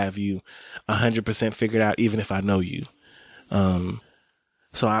that I have you 100% figured out, even if I know you.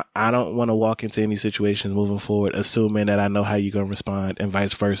 So I don't want to walk into any situations moving forward assuming that I know how you're going to respond, and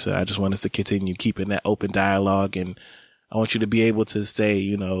vice versa. I just want us to continue keeping that open dialogue. And I want you to be able to say,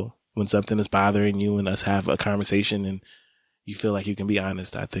 you know, when something is bothering you, and us have a conversation and you feel like you can be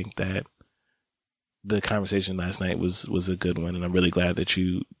honest. I think that the conversation last night was a good one. And I'm really glad that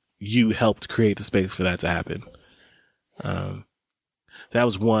you helped create the space for that to happen. So that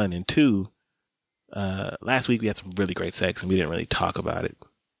was one. And two, last week we had some really great sex and we didn't really talk about it,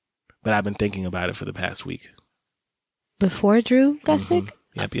 but I've been thinking about it for the past week. Before Drew got sick?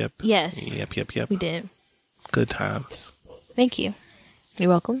 Yep. Yes. Yep. We did. Good times. Thank you. You're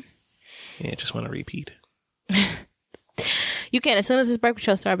welcome. Yeah, just want to repeat. You can, as soon as this breakfast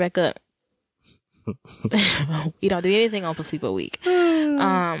show start back up. We don't do anything on Placebo Week.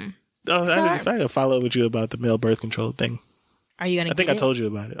 I gotta follow up with you about the male birth control thing. Are you gonna? I think I told you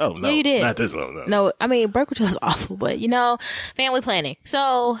about it. Oh no, yeah, you did. Not this one. No, I mean, birth control is awful, but you know, family planning.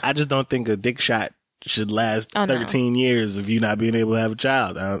 So I just don't think a dick shot should last 13 years of you not being able to have a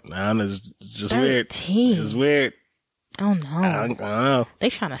child. It's just 13. Weird. It's weird. Oh no. I don't know. They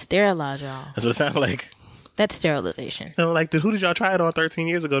trying to sterilize y'all. That's what it sounded like. That's sterilization. Like, who did y'all try it on 13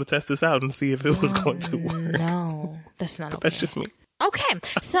 years ago to test this out and see if it was going to work? No, that's not okay. That's just me. Okay,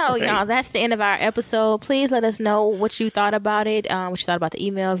 so y'all, that's the end of our episode. Please let us know what you thought about it, what you thought about the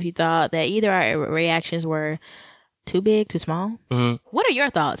email, if you thought that either our reactions were too big, too small. Mm-hmm. What are your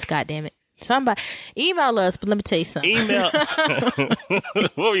thoughts, goddammit? Somebody email us, but let me tell you something. Email.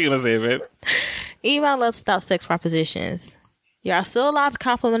 What were you going to say, man? Email us without sex propositions. Y'all still allowed to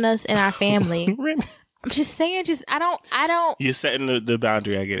compliment us in our family. I'm just saying, I don't. You're setting the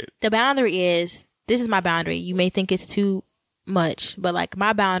boundary. I get it. The boundary is, this is my boundary. You may think it's too much, but like,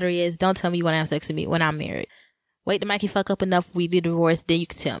 my boundary is, don't tell me you want to have sex with me when I'm married. Wait to make you fuck up enough, we get divorced, then you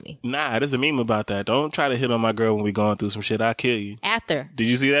can tell me. Nah, there's a meme about that. Don't try to hit on my girl when we going through some shit. I'll kill you. After. Did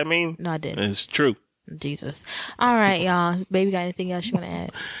you see that meme? No, I didn't. It's true. Jesus. All right, y'all. Baby, got anything else you want to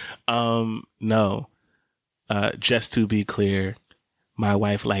add? No. Just to be clear, my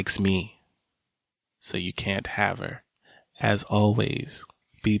wife likes me, so you can't have her. As always,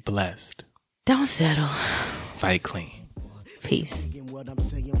 be blessed. Don't settle. Fight clean. Peace. What I'm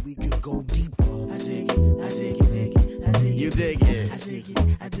saying, we could go deeper. I dig it. You dig it. I dig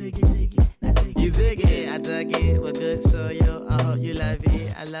it. You dig it. I dug it. We're good, so yo, I hope you love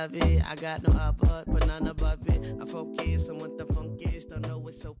it. I love it. I got no upper, but none above it. I focus on what the funk is. Don't know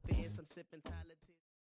what's so fierce. I'm sipping Tyler.